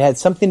it, but it had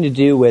something to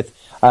do with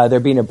there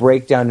being a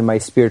breakdown in my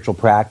spiritual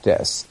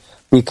practice,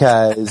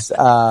 because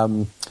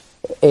and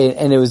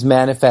it was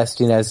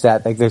manifesting as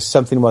that, like there's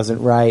something wasn't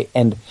right.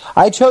 And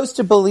I chose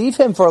to believe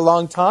him for a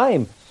long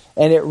time,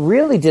 and it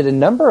really did a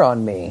number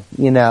on me,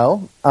 and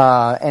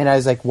I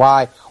was like,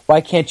 why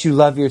can't you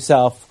love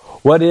yourself?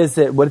 What is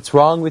it? What's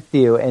wrong with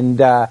you?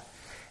 And it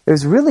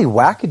was really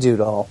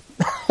wackadoodle.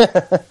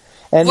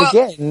 And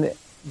again,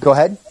 go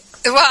ahead.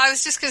 Well, I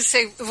was just going to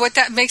say, what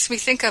that makes me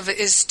think of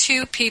is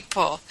two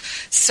people.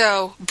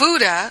 So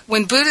Buddha,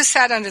 when Buddha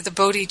sat under the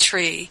Bodhi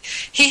tree,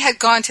 he had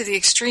gone to the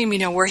extreme,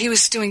 where he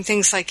was doing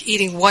things like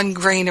eating 1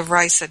 grain of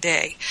rice a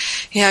day.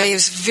 He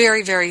was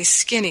very, very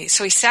skinny.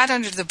 So he sat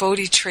under the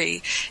Bodhi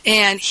tree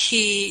and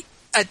he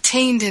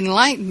attained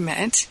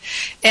enlightenment.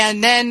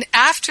 And then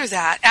after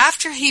that,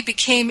 after he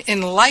became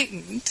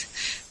enlightened,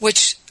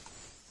 which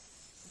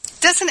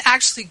doesn't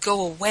actually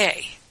go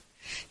away,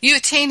 you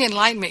attain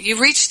enlightenment.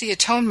 You reach the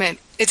atonement.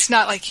 It's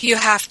not like you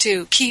have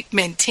to keep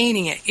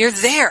maintaining it. You're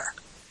there.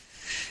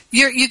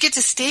 You get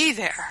to stay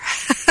there.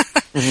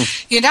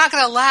 Mm-hmm. You're not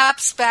going to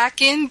lapse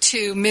back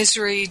into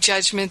misery,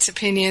 judgments,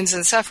 opinions,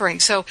 and suffering.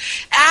 So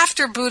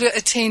after Buddha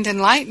attained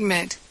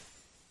enlightenment,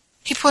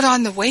 he put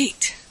on the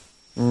weight.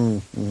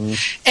 Mm-hmm.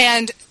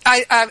 And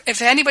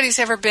if anybody's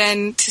ever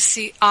been to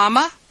see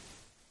Amma,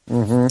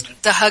 mm-hmm.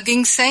 the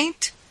hugging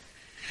saint,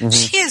 mm-hmm.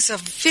 she is a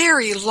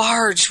very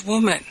large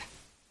woman.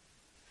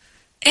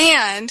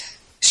 And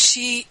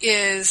she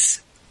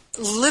is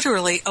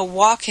literally a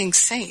walking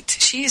saint.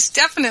 She is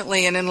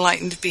definitely an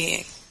enlightened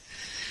being.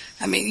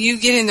 I mean, you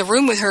get in the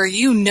room with her,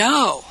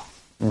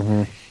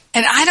 Mm-hmm.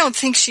 And I don't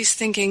think she's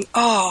thinking,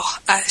 I'm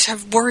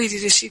worried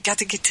that she got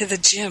to get to the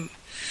gym.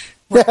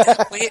 Work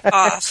that weight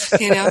off,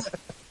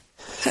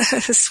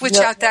 Switch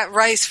out that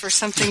rice for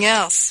something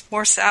else.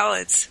 More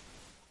salads.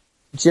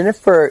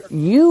 Jennifer,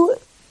 you,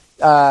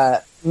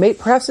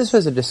 perhaps this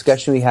was a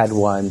discussion we had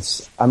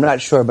once. I'm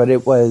not sure, but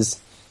it was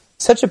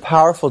such a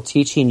powerful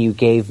teaching you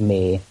gave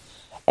me.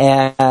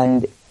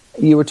 And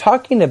you were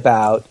talking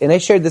about, and I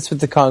shared this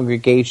with the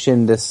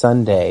congregation this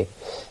Sunday,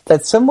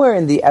 that somewhere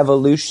in the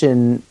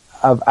evolution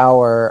of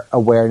our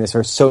awareness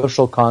or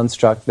social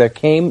construct, there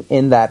came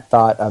in that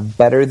thought of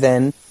better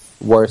than,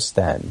 worse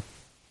than.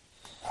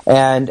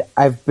 And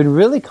I've been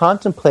really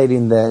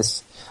contemplating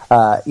this,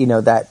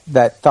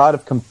 that thought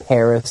of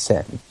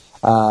comparison.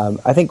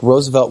 I think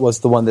Roosevelt was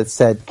the one that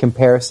said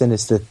comparison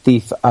is the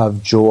thief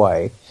of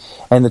joy.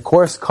 And the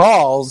Course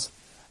calls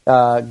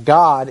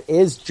God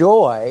is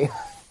joy.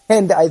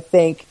 And I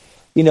think,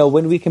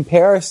 when we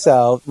compare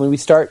ourselves, when we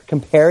start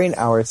comparing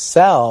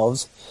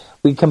ourselves,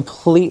 we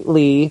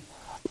completely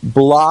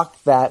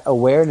block that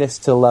awareness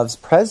to love's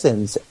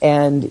presence.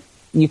 And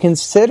you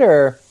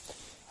consider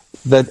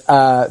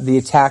the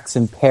attacks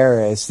in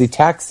Paris, the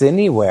attacks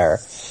anywhere,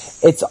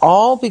 it's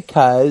all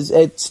because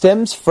it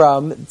stems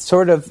from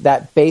sort of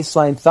that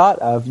baseline thought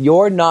of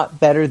you're not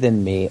better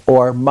than me,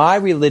 or my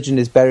religion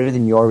is better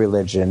than your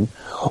religion,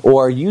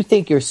 or you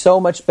think you're so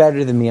much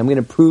better than me, I'm going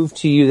to prove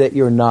to you that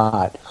you're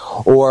not,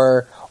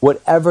 or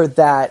whatever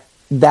that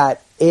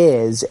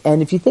is.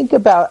 And if you think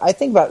about, I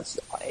think about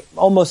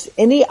almost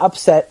any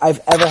upset I've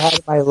ever had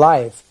in my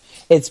life,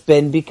 it's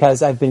been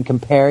because I've been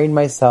comparing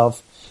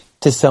myself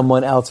to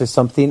someone else or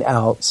something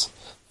else,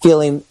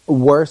 feeling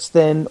worse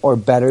than or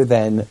better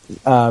than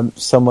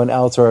someone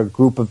else or a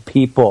group of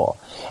people.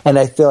 And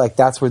I feel like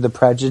that's where the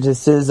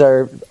prejudices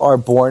are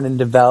born and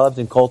developed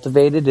and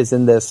cultivated, is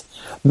in this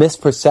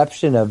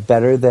misperception of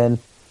better than,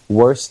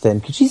 worse than.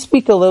 Could you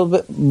speak a little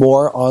bit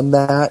more on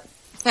that?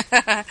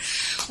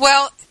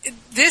 Well,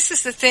 this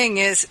is the thing,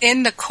 is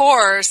in the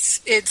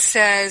Course, it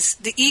says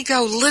the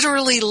ego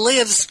literally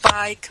lives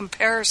by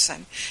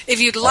comparison.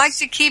 If you'd like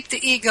to keep the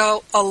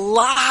ego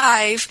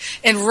alive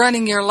and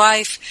running your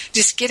life,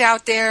 just get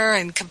out there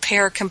and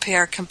compare.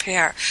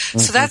 Mm-hmm.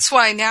 So that's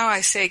why now I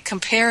say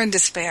compare and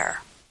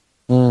despair.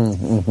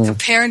 Mm-hmm.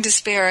 Compare and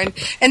despair.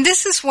 And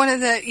this is one of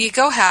the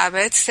ego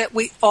habits that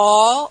we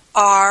all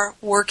are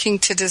working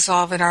to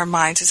dissolve in our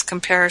minds, is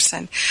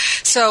comparison.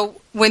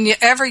 So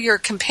whenever you're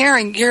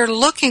comparing, you're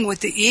looking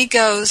with the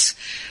ego's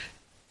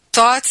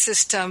thought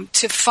system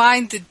to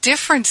find the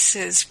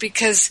differences,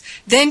 because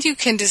then you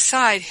can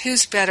decide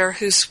who's better,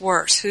 who's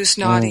worse, who's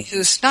naughty,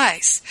 who's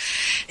nice.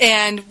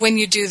 And when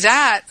you do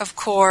that, of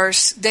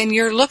course, then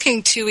you're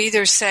looking to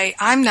either say,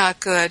 I'm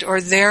not good,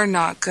 or they're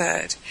not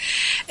good.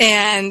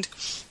 And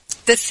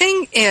the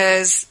thing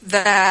is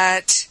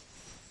that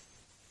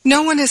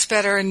no one is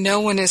better and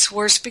no one is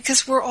worse,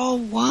 because we're all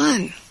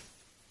one.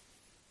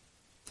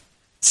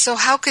 So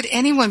how could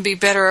anyone be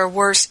better or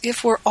worse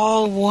if we're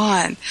all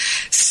one?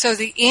 So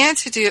the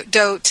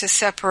antidote to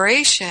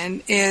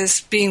separation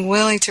is being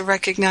willing to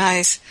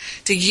recognize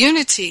the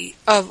unity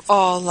of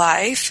all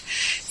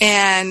life,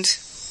 and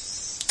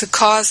the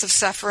cause of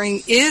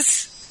suffering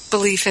is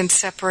belief in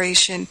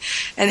separation.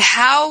 And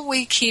how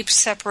we keep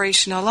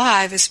separation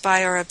alive is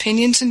by our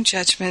opinions and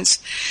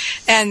judgments.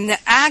 And the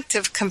act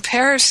of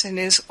comparison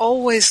is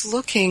always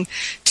looking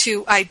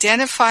to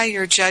identify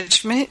your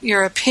judgment,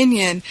 your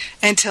opinion,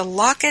 and to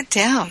lock it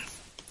down,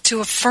 to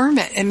affirm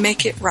it and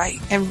make it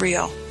right and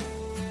real.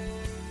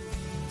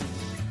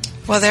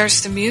 Well,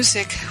 there's the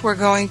music. We're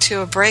going to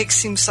a break.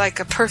 Seems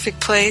like a perfect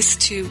place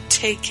to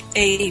take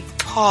a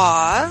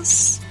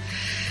pause.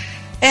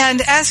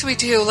 And as we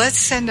do, let's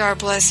send our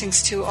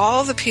blessings to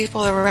all the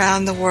people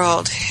around the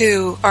world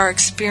who are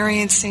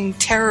experiencing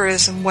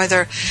terrorism,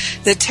 whether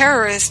the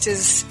terrorist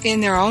is in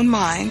their own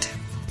mind,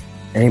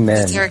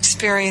 amen, they're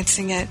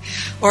experiencing it,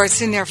 or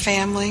it's in their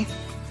family,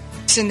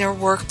 it's in their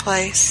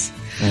workplace,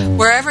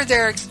 wherever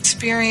they're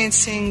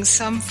experiencing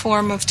some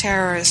form of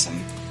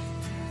terrorism,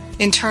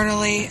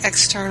 internally,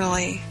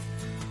 externally.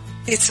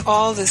 It's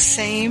all the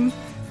same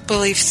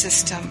belief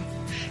system.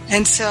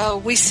 And so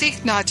we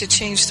seek not to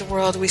change the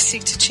world, we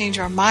seek to change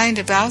our mind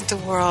about the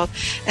world,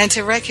 and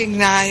to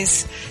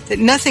recognize that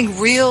nothing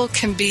real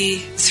can be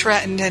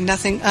threatened and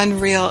nothing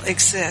unreal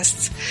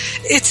exists.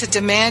 It's a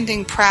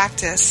demanding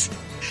practice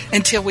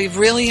until we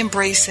really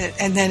embrace it,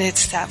 and then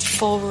it's that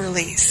full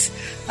release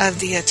of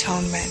the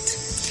atonement.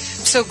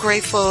 So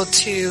grateful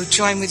to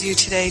join with you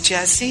today,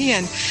 Jesse,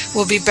 and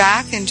we'll be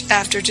back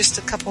after just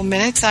a couple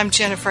minutes. I'm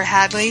Jennifer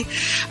Hadley.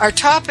 Our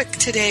topic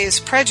today is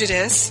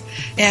prejudice,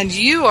 and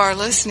you are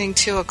listening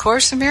to A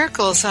Course in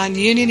Miracles on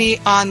Unity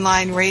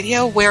Online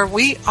Radio, where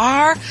we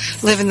are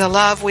living the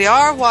love, we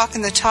are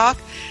walking the talk,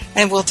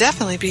 and we'll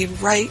definitely be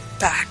right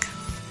back.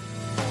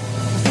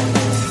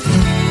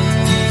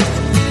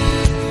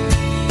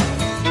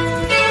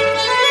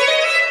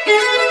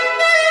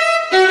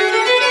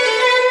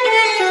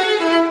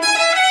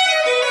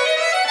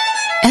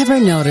 Ever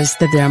notice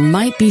that there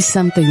might be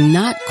something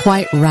not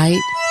quite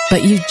right,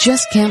 but you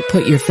just can't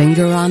put your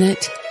finger on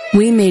it?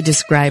 We may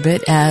describe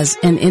it as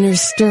an inner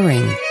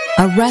stirring,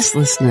 a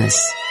restlessness,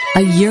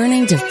 a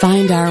yearning to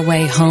find our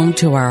way home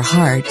to our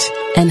heart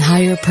and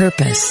higher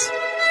purpose.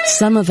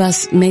 Some of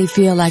us may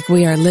feel like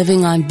we are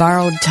living on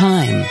borrowed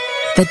time,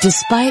 that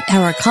despite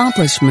our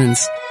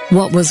accomplishments,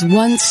 what was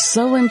once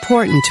so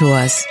important to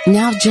us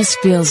now just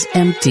feels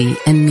empty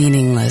and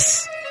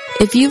meaningless.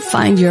 If you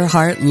find your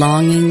heart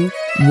longing,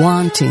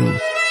 wanting,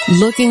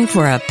 looking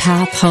for a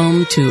path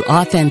home to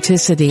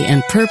authenticity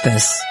and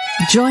purpose,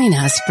 join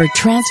us for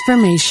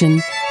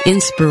transformation,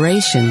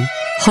 inspiration,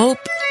 hope,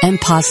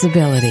 and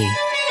possibility.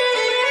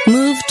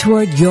 Move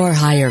toward your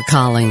higher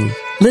calling.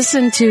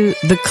 Listen to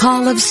The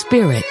Call of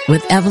Spirit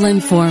with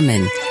Evelyn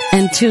Foreman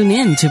and tune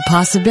in to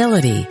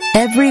Possibility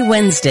every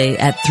Wednesday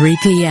at 3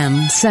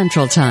 p.m.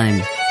 Central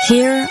Time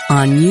here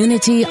on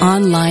Unity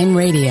Online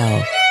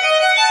Radio.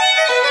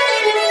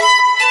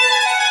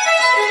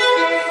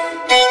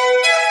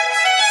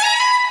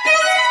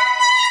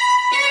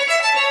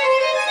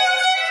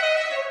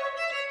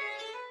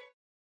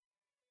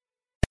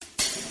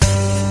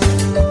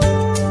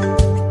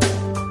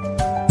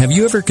 Have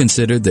you ever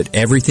considered that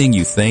everything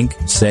you think,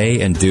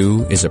 say, and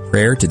do is a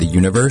prayer to the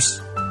universe?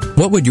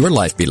 What would your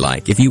life be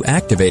like if you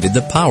activated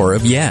the power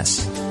of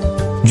yes?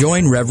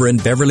 Join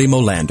Reverend Beverly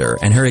Molander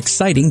and her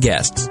exciting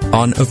guests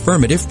on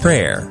Affirmative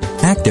Prayer,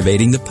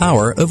 Activating the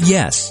Power of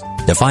Yes,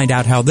 to find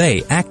out how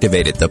they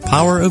activated the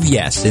power of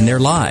yes in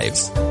their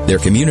lives, their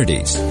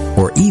communities,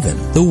 or even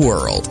the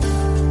world.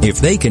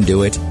 If they can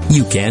do it,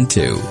 you can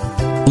too.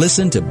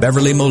 Listen to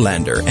Beverly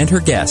Molander and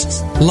her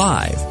guests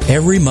live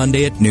every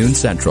Monday at noon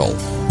Central,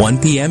 1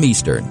 p.m.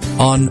 Eastern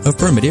on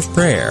Affirmative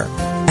Prayer,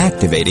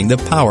 Activating the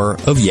Power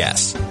of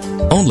Yes.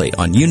 Only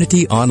on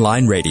Unity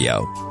Online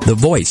Radio, the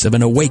voice of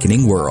an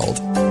awakening world.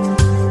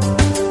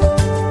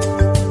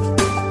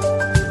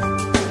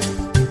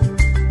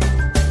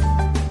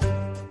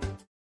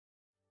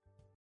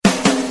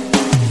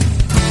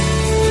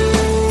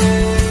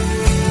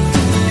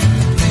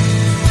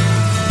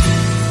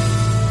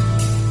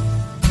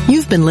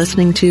 You've been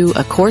listening to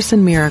A Course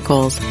in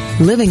Miracles,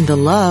 Living the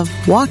Love,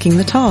 Walking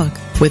the Talk,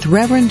 with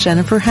Reverend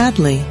Jennifer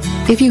Hadley.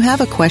 If you have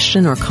a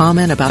question or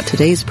comment about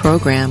today's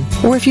program,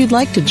 or if you'd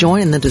like to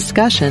join in the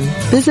discussion,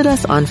 visit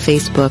us on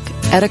Facebook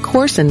at A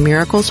Course in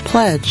Miracles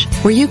Pledge,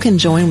 where you can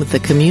join with the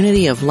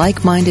community of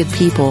like-minded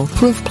people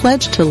who have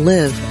pledged to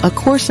live A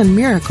Course in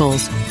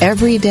Miracles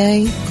every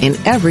day in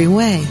every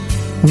way.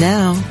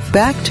 Now,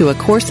 back to A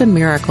Course in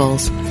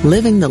Miracles,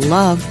 Living the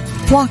Love,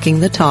 Walking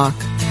the Talk.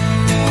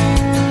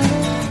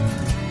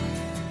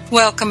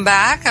 Welcome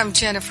back. I'm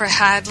Jennifer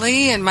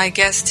Hadley, and my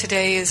guest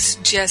today is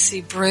Jesse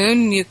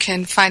Brune. You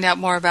can find out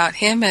more about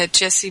him at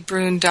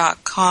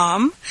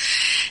jessebrune.com.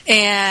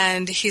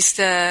 And he's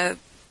the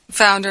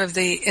founder of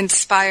the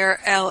Inspire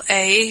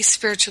LA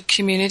spiritual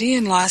community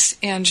in Los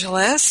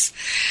Angeles.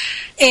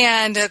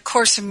 And A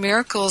Course in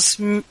Miracles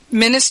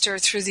minister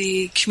through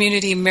the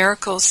Community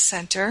Miracles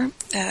Center,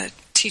 a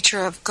teacher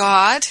of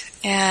God.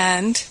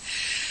 And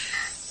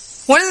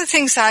one of the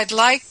things I'd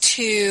like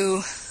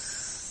to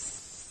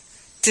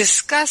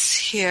discuss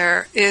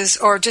here is,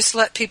 or just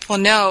let people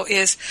know,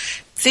 is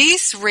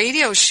these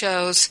radio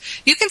shows,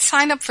 you can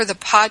sign up for the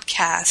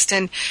podcast.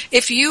 And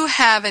if you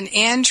have an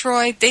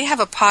Android, they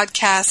have a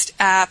podcast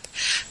app.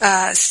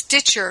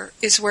 Stitcher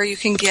is where you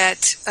can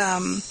get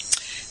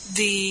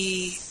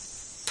the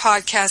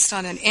podcast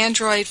on an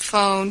Android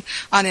phone,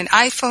 on an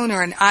iPhone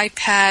or an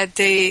iPad.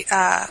 They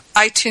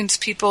iTunes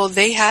people,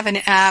 they have an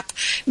app.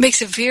 It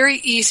makes it very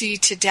easy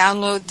to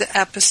download the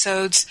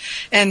episodes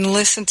and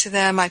listen to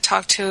them. I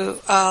talk to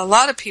a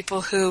lot of people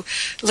who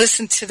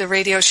listen to the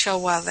radio show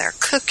while they're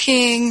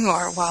cooking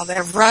or while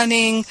they're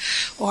running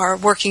or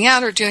working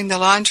out or doing the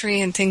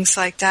laundry and things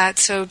like that.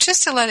 So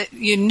just to let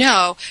you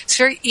know, it's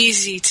very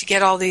easy to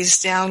get all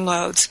these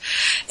downloads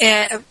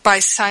by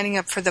signing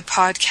up for the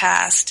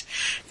podcast.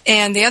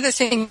 And the other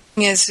thing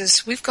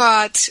is we've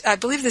got, I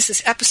believe this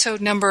is episode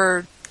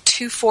number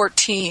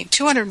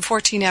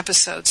 214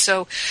 episodes.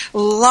 So a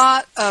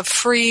lot of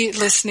free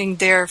listening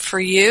there for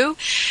you.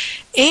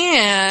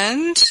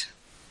 And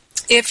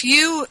if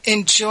you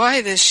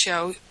enjoy this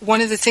show, one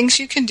of the things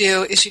you can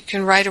do is you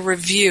can write a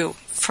review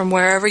from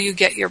wherever you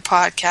get your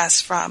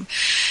podcasts from.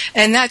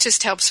 And that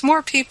just helps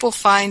more people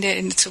find it,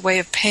 and it's a way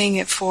of paying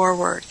it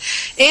forward.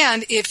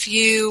 And if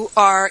you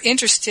are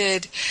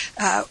interested,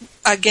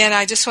 again,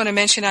 I just want to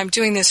mention I'm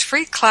doing this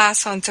free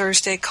class on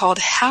Thursday called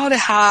How to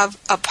Have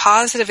a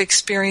Positive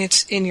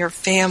Experience in Your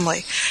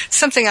Family,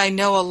 something I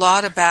know a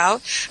lot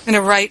about. I'm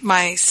going to write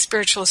my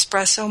Spiritual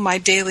Espresso, my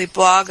daily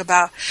blog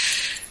about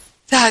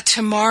that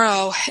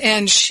tomorrow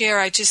and share.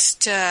 I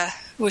just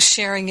was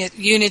sharing at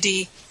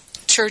Unity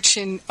Church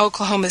in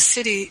Oklahoma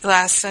City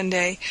last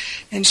Sunday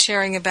and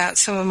sharing about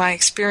some of my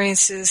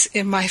experiences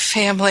in my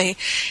family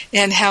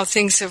and how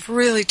things have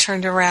really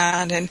turned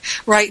around. And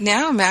right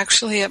now I'm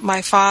actually at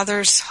my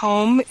father's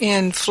home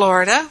in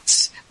Florida.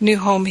 It's a new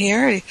home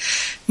here. He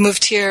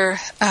moved here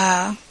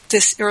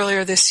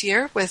earlier this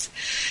year with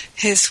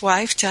his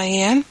wife,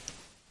 Diane.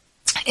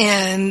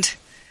 And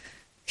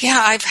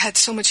yeah, I've had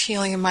so much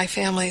healing in my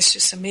family. It's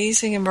just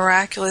amazing and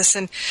miraculous.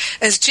 And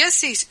as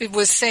Jesse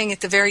was saying at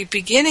the very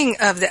beginning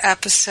of the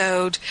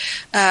episode,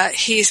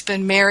 he's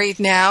been married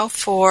now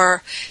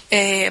for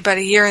about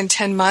a year and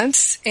 10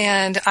 months.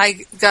 And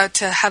I got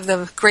to have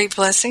the great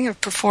blessing of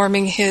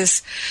performing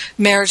his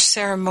marriage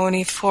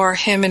ceremony for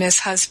him and his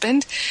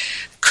husband,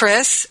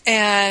 Chris.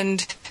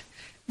 And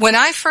when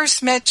I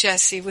first met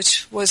Jesse,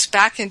 which was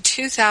back in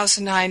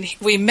 2009,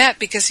 we met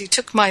because he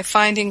took my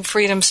Finding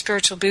Freedom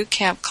Spiritual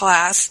Bootcamp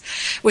class,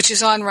 which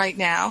is on right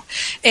now,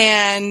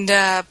 and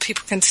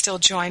people can still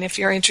join if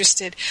you're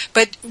interested.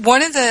 But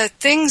one of the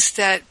things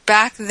that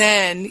back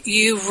then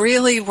you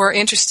really were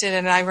interested in,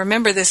 and I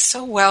remember this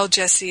so well,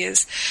 Jesse,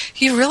 is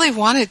you really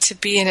wanted to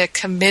be in a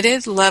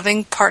committed,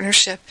 loving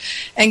partnership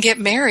and get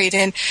married.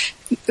 And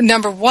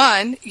number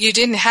one, you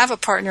didn't have a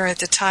partner at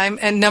the time,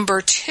 and number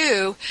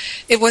two,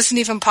 it wasn't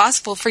even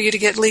possible for you to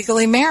get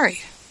legally married.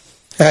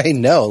 I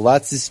know.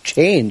 Lots has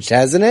changed,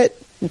 hasn't it?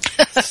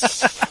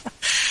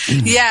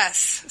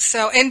 Yes.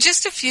 So in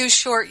just a few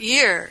short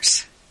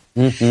years.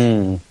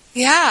 Mm-hmm.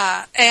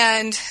 Yeah.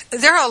 And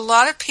there are a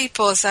lot of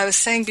people, as I was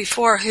saying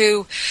before,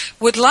 who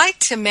would like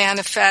to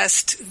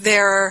manifest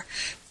their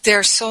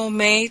their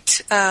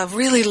soulmate,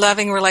 really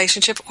loving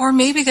relationship, or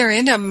maybe they're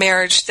in a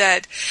marriage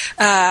that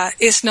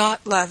is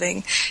not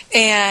loving.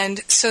 And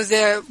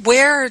so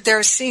where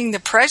they're seeing the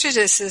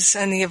prejudices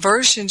and the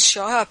aversions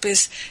show up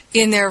is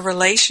in their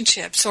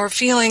relationships, or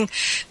feeling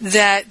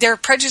that they're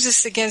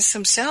prejudiced against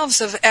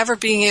themselves of ever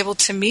being able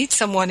to meet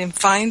someone and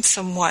find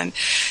someone.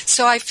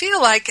 So I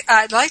feel like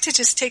I'd like to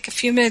just take a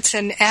few minutes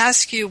and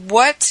ask you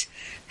what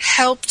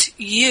helped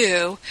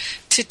you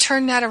to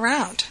turn that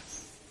around.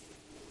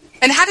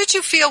 And how did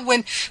you feel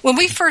when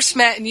we first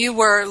met and you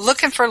were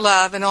looking for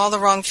love in all the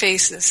wrong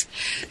faces?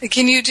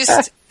 Can you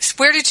just,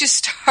 where did you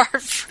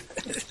start?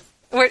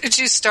 Where did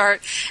you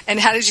start, and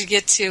how did you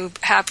get to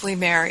happily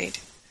married?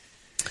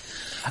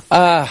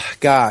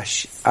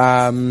 Gosh.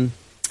 Well,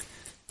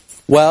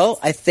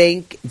 I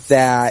think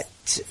that,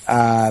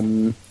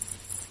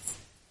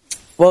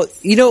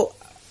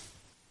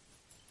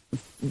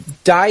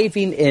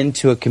 diving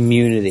into a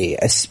community,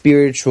 a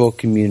spiritual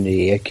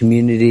community, a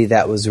community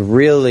that was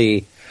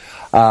really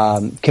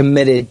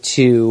committed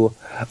to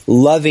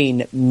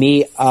loving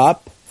me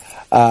up,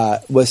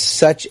 was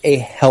such a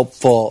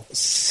helpful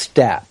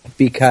step,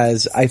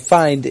 because I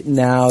find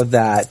now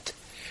that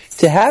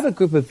to have a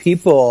group of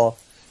people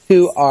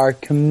who are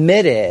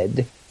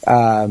committed,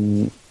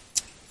 as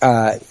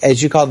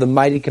you call them,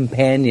 mighty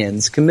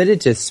companions, committed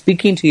to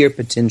speaking to your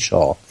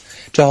potential,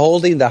 to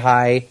holding the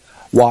high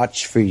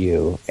watch for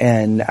you,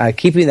 and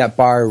keeping that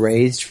bar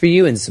raised for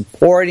you and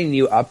supporting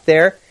you up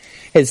there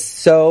is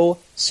so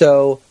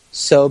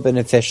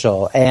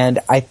beneficial. And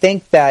I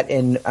think that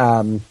in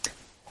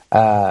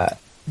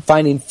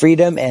finding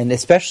freedom, and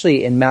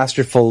especially in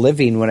masterful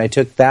living, when I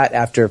took that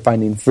after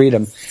finding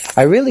freedom,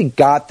 I really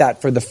got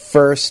that for the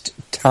first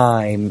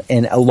time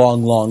in a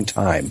long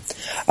time,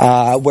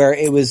 where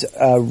it was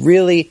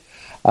really,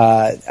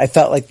 I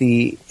felt like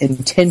the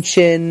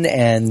intention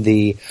and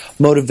the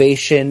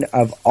motivation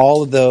of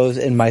all of those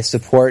in my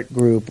support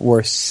group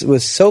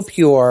was so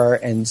pure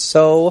and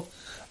so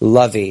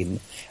loving.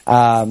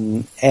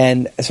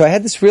 And so I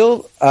had this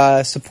real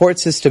support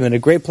system and a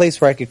great place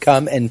where I could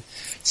come and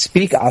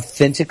speak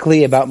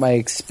authentically about my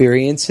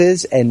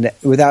experiences and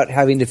without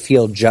having to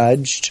feel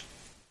judged.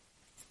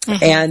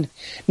 Mm-hmm. And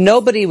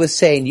nobody was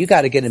saying, you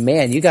got to get a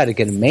man, you got to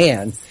get a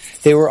man.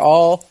 They were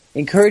all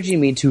encouraging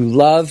me to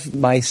love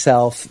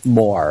myself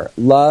more.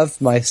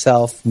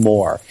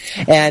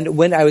 And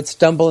when I would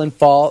stumble and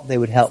fall, they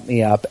would help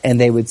me up, and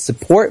they would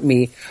support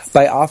me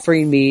by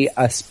offering me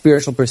a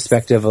spiritual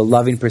perspective, a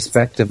loving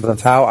perspective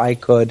of how I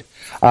could,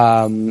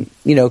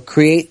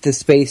 create the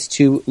space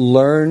to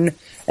learn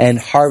and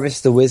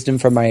harvest the wisdom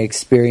from my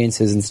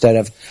experiences instead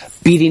of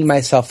beating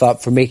myself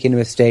up for making a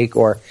mistake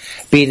or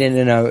being in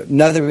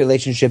another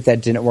relationship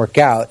that didn't work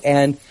out.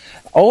 And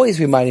always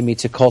reminding me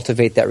to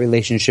cultivate that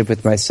relationship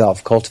with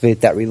myself,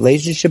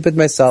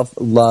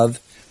 love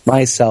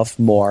myself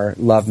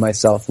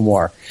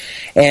more.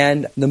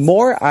 And the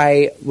more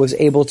I was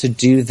able to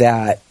do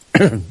that,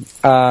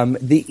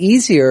 the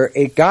easier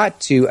it got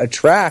to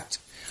attract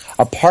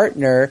a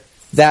partner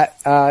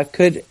that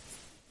could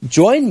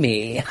join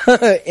me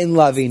in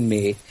loving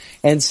me.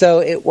 And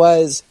so it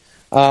was,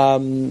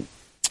 when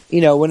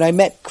I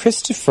met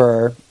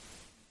Christopher,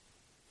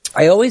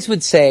 I always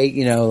would say,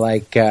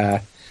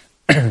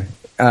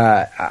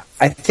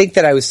 I think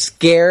that I was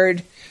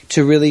scared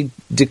to really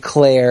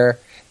declare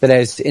that I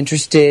was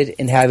interested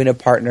in having a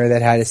partner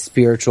that had a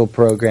spiritual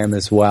program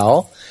as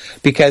well,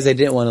 because I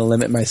didn't want to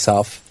limit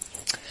myself.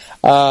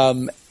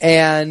 But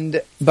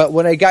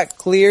when I got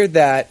clear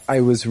that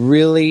I was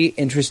really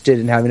interested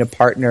in having a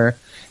partner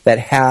that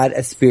had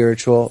a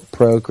spiritual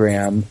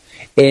program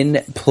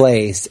in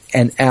place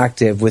and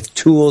active with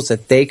tools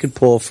that they could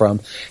pull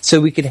from so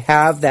we could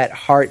have that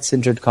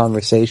heart-centered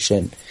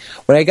conversation.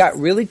 When I got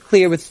really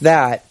clear with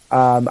that,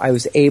 I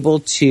was able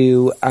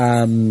to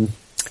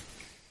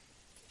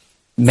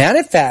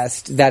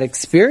manifest that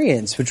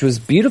experience, which was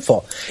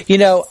beautiful.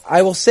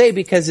 I will say,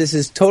 because this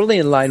is totally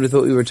in line with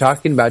what we were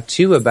talking about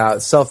too,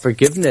 about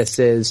self-forgiveness,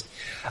 is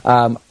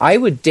I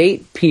would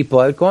date people,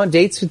 I would go on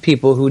dates with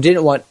people who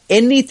didn't want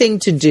anything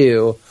to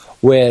do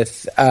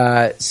with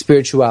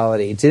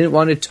spirituality, didn't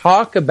want to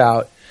talk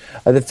about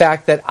the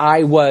fact that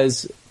I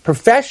was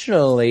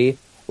professionally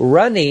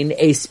running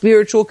a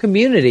spiritual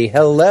community.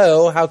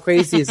 Hello, how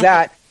crazy is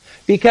that?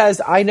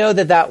 Because I know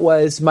that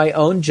was my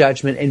own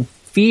judgment and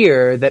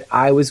fear that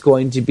I was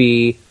going to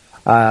be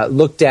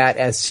looked at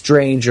as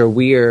strange or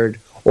weird,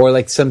 or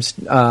like some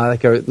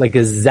like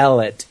a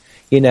zealot,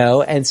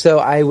 And so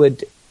I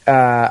would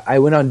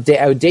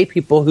date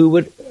people who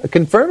would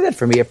affirm that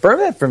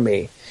for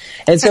me.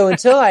 And so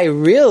until I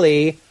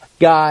really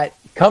got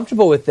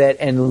comfortable with it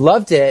and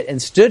loved it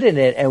and stood in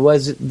it, and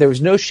there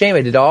was no shame.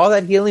 I did all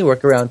that healing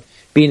work around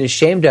being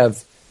ashamed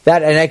of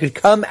that, and I could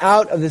come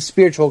out of the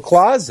spiritual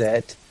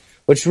closet,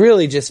 which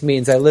really just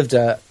means I lived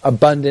a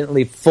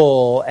abundantly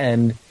full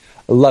and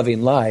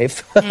loving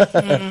life,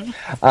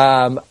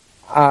 mm-hmm.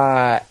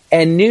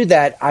 And knew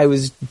that I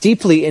was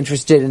deeply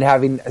interested in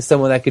having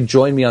someone that could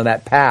join me on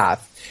that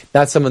path,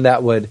 not someone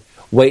that would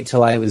wait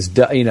till I was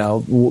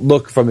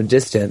look from a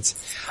distance.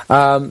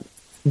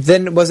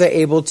 Then was I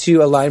able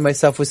to align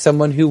myself with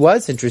someone who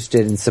was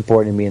interested in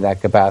supporting me in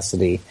that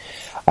capacity?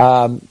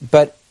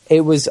 But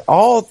it was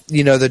all,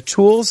 the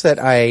tools that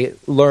I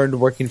learned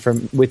working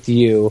with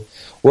you,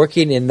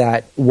 working in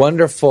that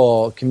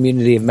wonderful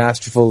community of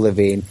masterful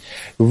living,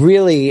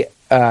 really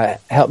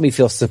helped me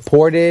feel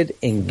supported,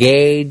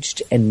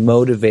 engaged, and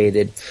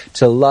motivated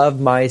to love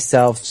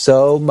myself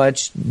so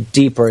much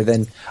deeper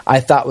than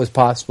I thought was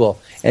possible,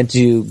 and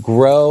to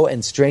grow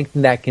and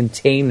strengthen that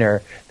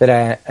container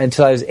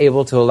until I was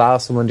able to allow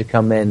someone to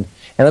come in.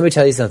 And let me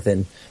tell you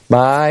something.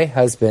 My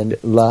husband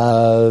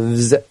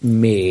loves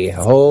me.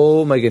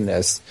 Oh my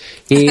goodness.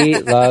 He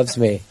loves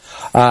me.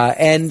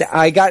 And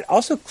I got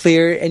also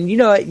clear, and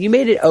you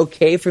made it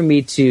okay for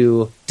me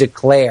to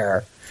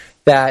declare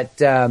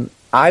that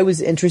I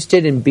was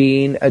interested in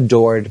being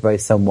adored by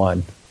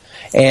someone.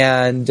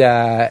 And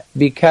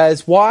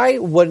because why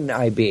wouldn't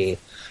I be?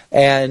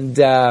 And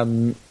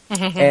that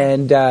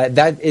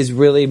is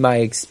really my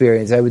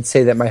experience. I would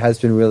say that my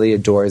husband really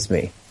adores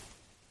me.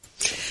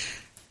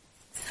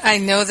 I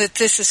know that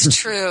this is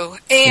true.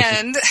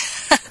 And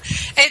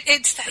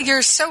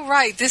you're so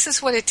right. This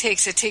is what it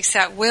takes. It takes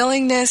that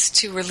willingness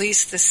to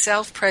release the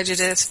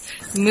self-prejudice,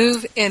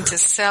 move into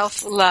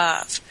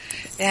self-love,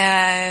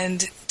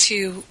 and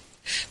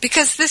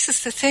because this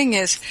is the thing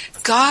is,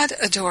 God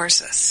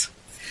adores us.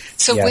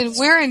 So when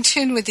we're in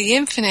tune with the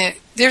infinite,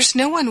 there's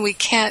no one we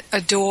can't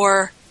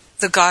adore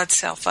the God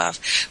self of.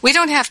 We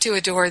don't have to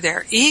adore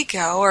their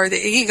ego or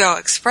the ego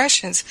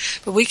expressions,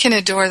 but we can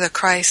adore the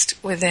Christ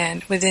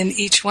within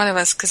each one of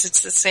us, because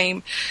it's the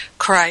same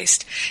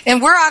Christ.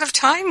 And we're out of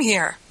time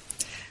here.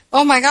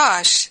 Oh my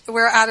gosh,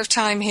 we're out of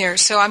time here.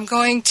 So I'm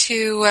going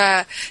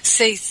to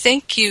say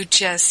thank you,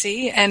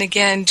 Jesse. And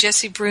again,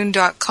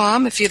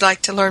 jessebrune.com if you'd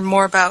like to learn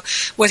more about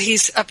what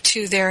he's up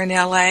to there in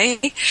LA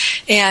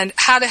and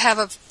how to have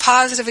a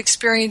positive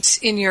experience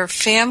in your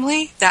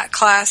family. That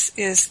class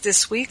is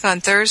this week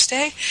on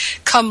Thursday.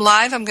 Come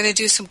live. I'm going to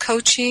do some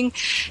coaching,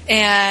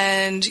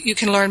 and you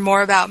can learn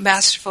more about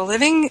Masterful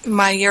Living,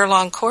 my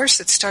year-long course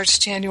that starts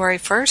January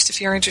 1st if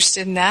you're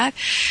interested in that.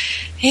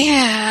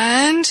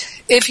 And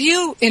if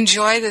you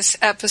enjoy this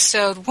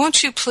episode,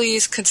 won't you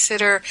please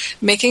consider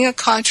making a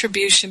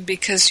contribution,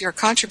 because your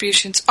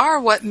contributions are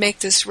what make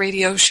this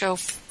radio show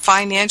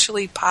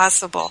financially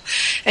possible.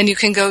 And you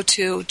can go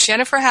to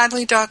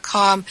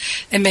jenniferhadley.com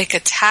and make a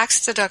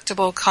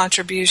tax-deductible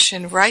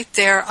contribution right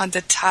there on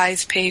the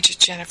tithe page at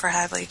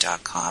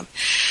jenniferhadley.com.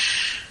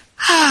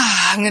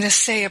 I'm going to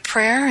say a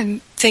prayer,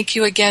 and thank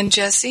you again,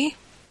 Jesse.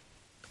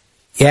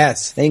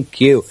 Yes,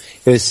 thank you.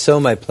 It was so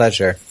my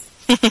pleasure.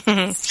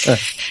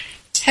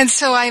 And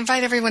so I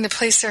invite everyone to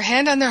place their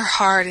hand on their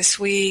heart as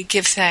we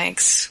give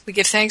thanks. We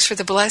give thanks for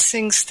the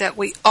blessings that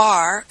we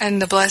are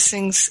and the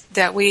blessings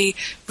that we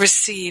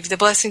receive, the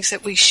blessings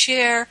that we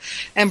share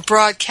and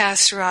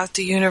broadcast throughout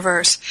the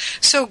universe.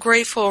 So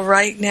grateful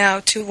right now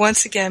to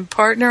once again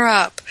partner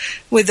up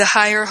with the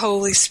higher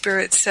Holy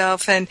Spirit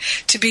self, and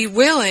to be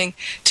willing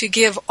to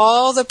give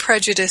all the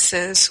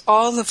prejudices,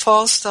 all the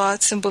false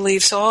thoughts and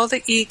beliefs, all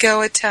the ego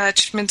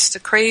attachments, the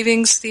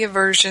cravings, the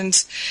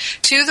aversions,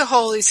 to the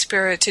Holy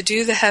Spirit to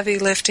do the heavy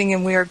lifting.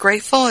 And we are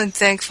grateful and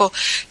thankful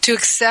to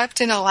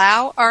accept and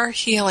allow our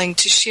healing,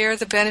 to share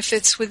the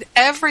benefits with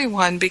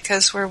everyone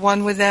because we're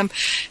one with them,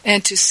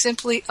 and to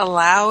simply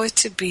allow it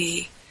to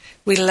be.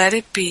 We let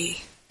it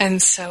be,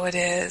 and so it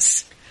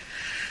is.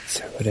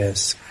 So it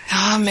is.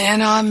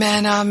 Amen,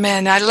 amen,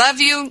 amen. I love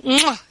you.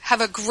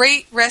 Have a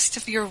great rest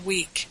of your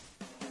week.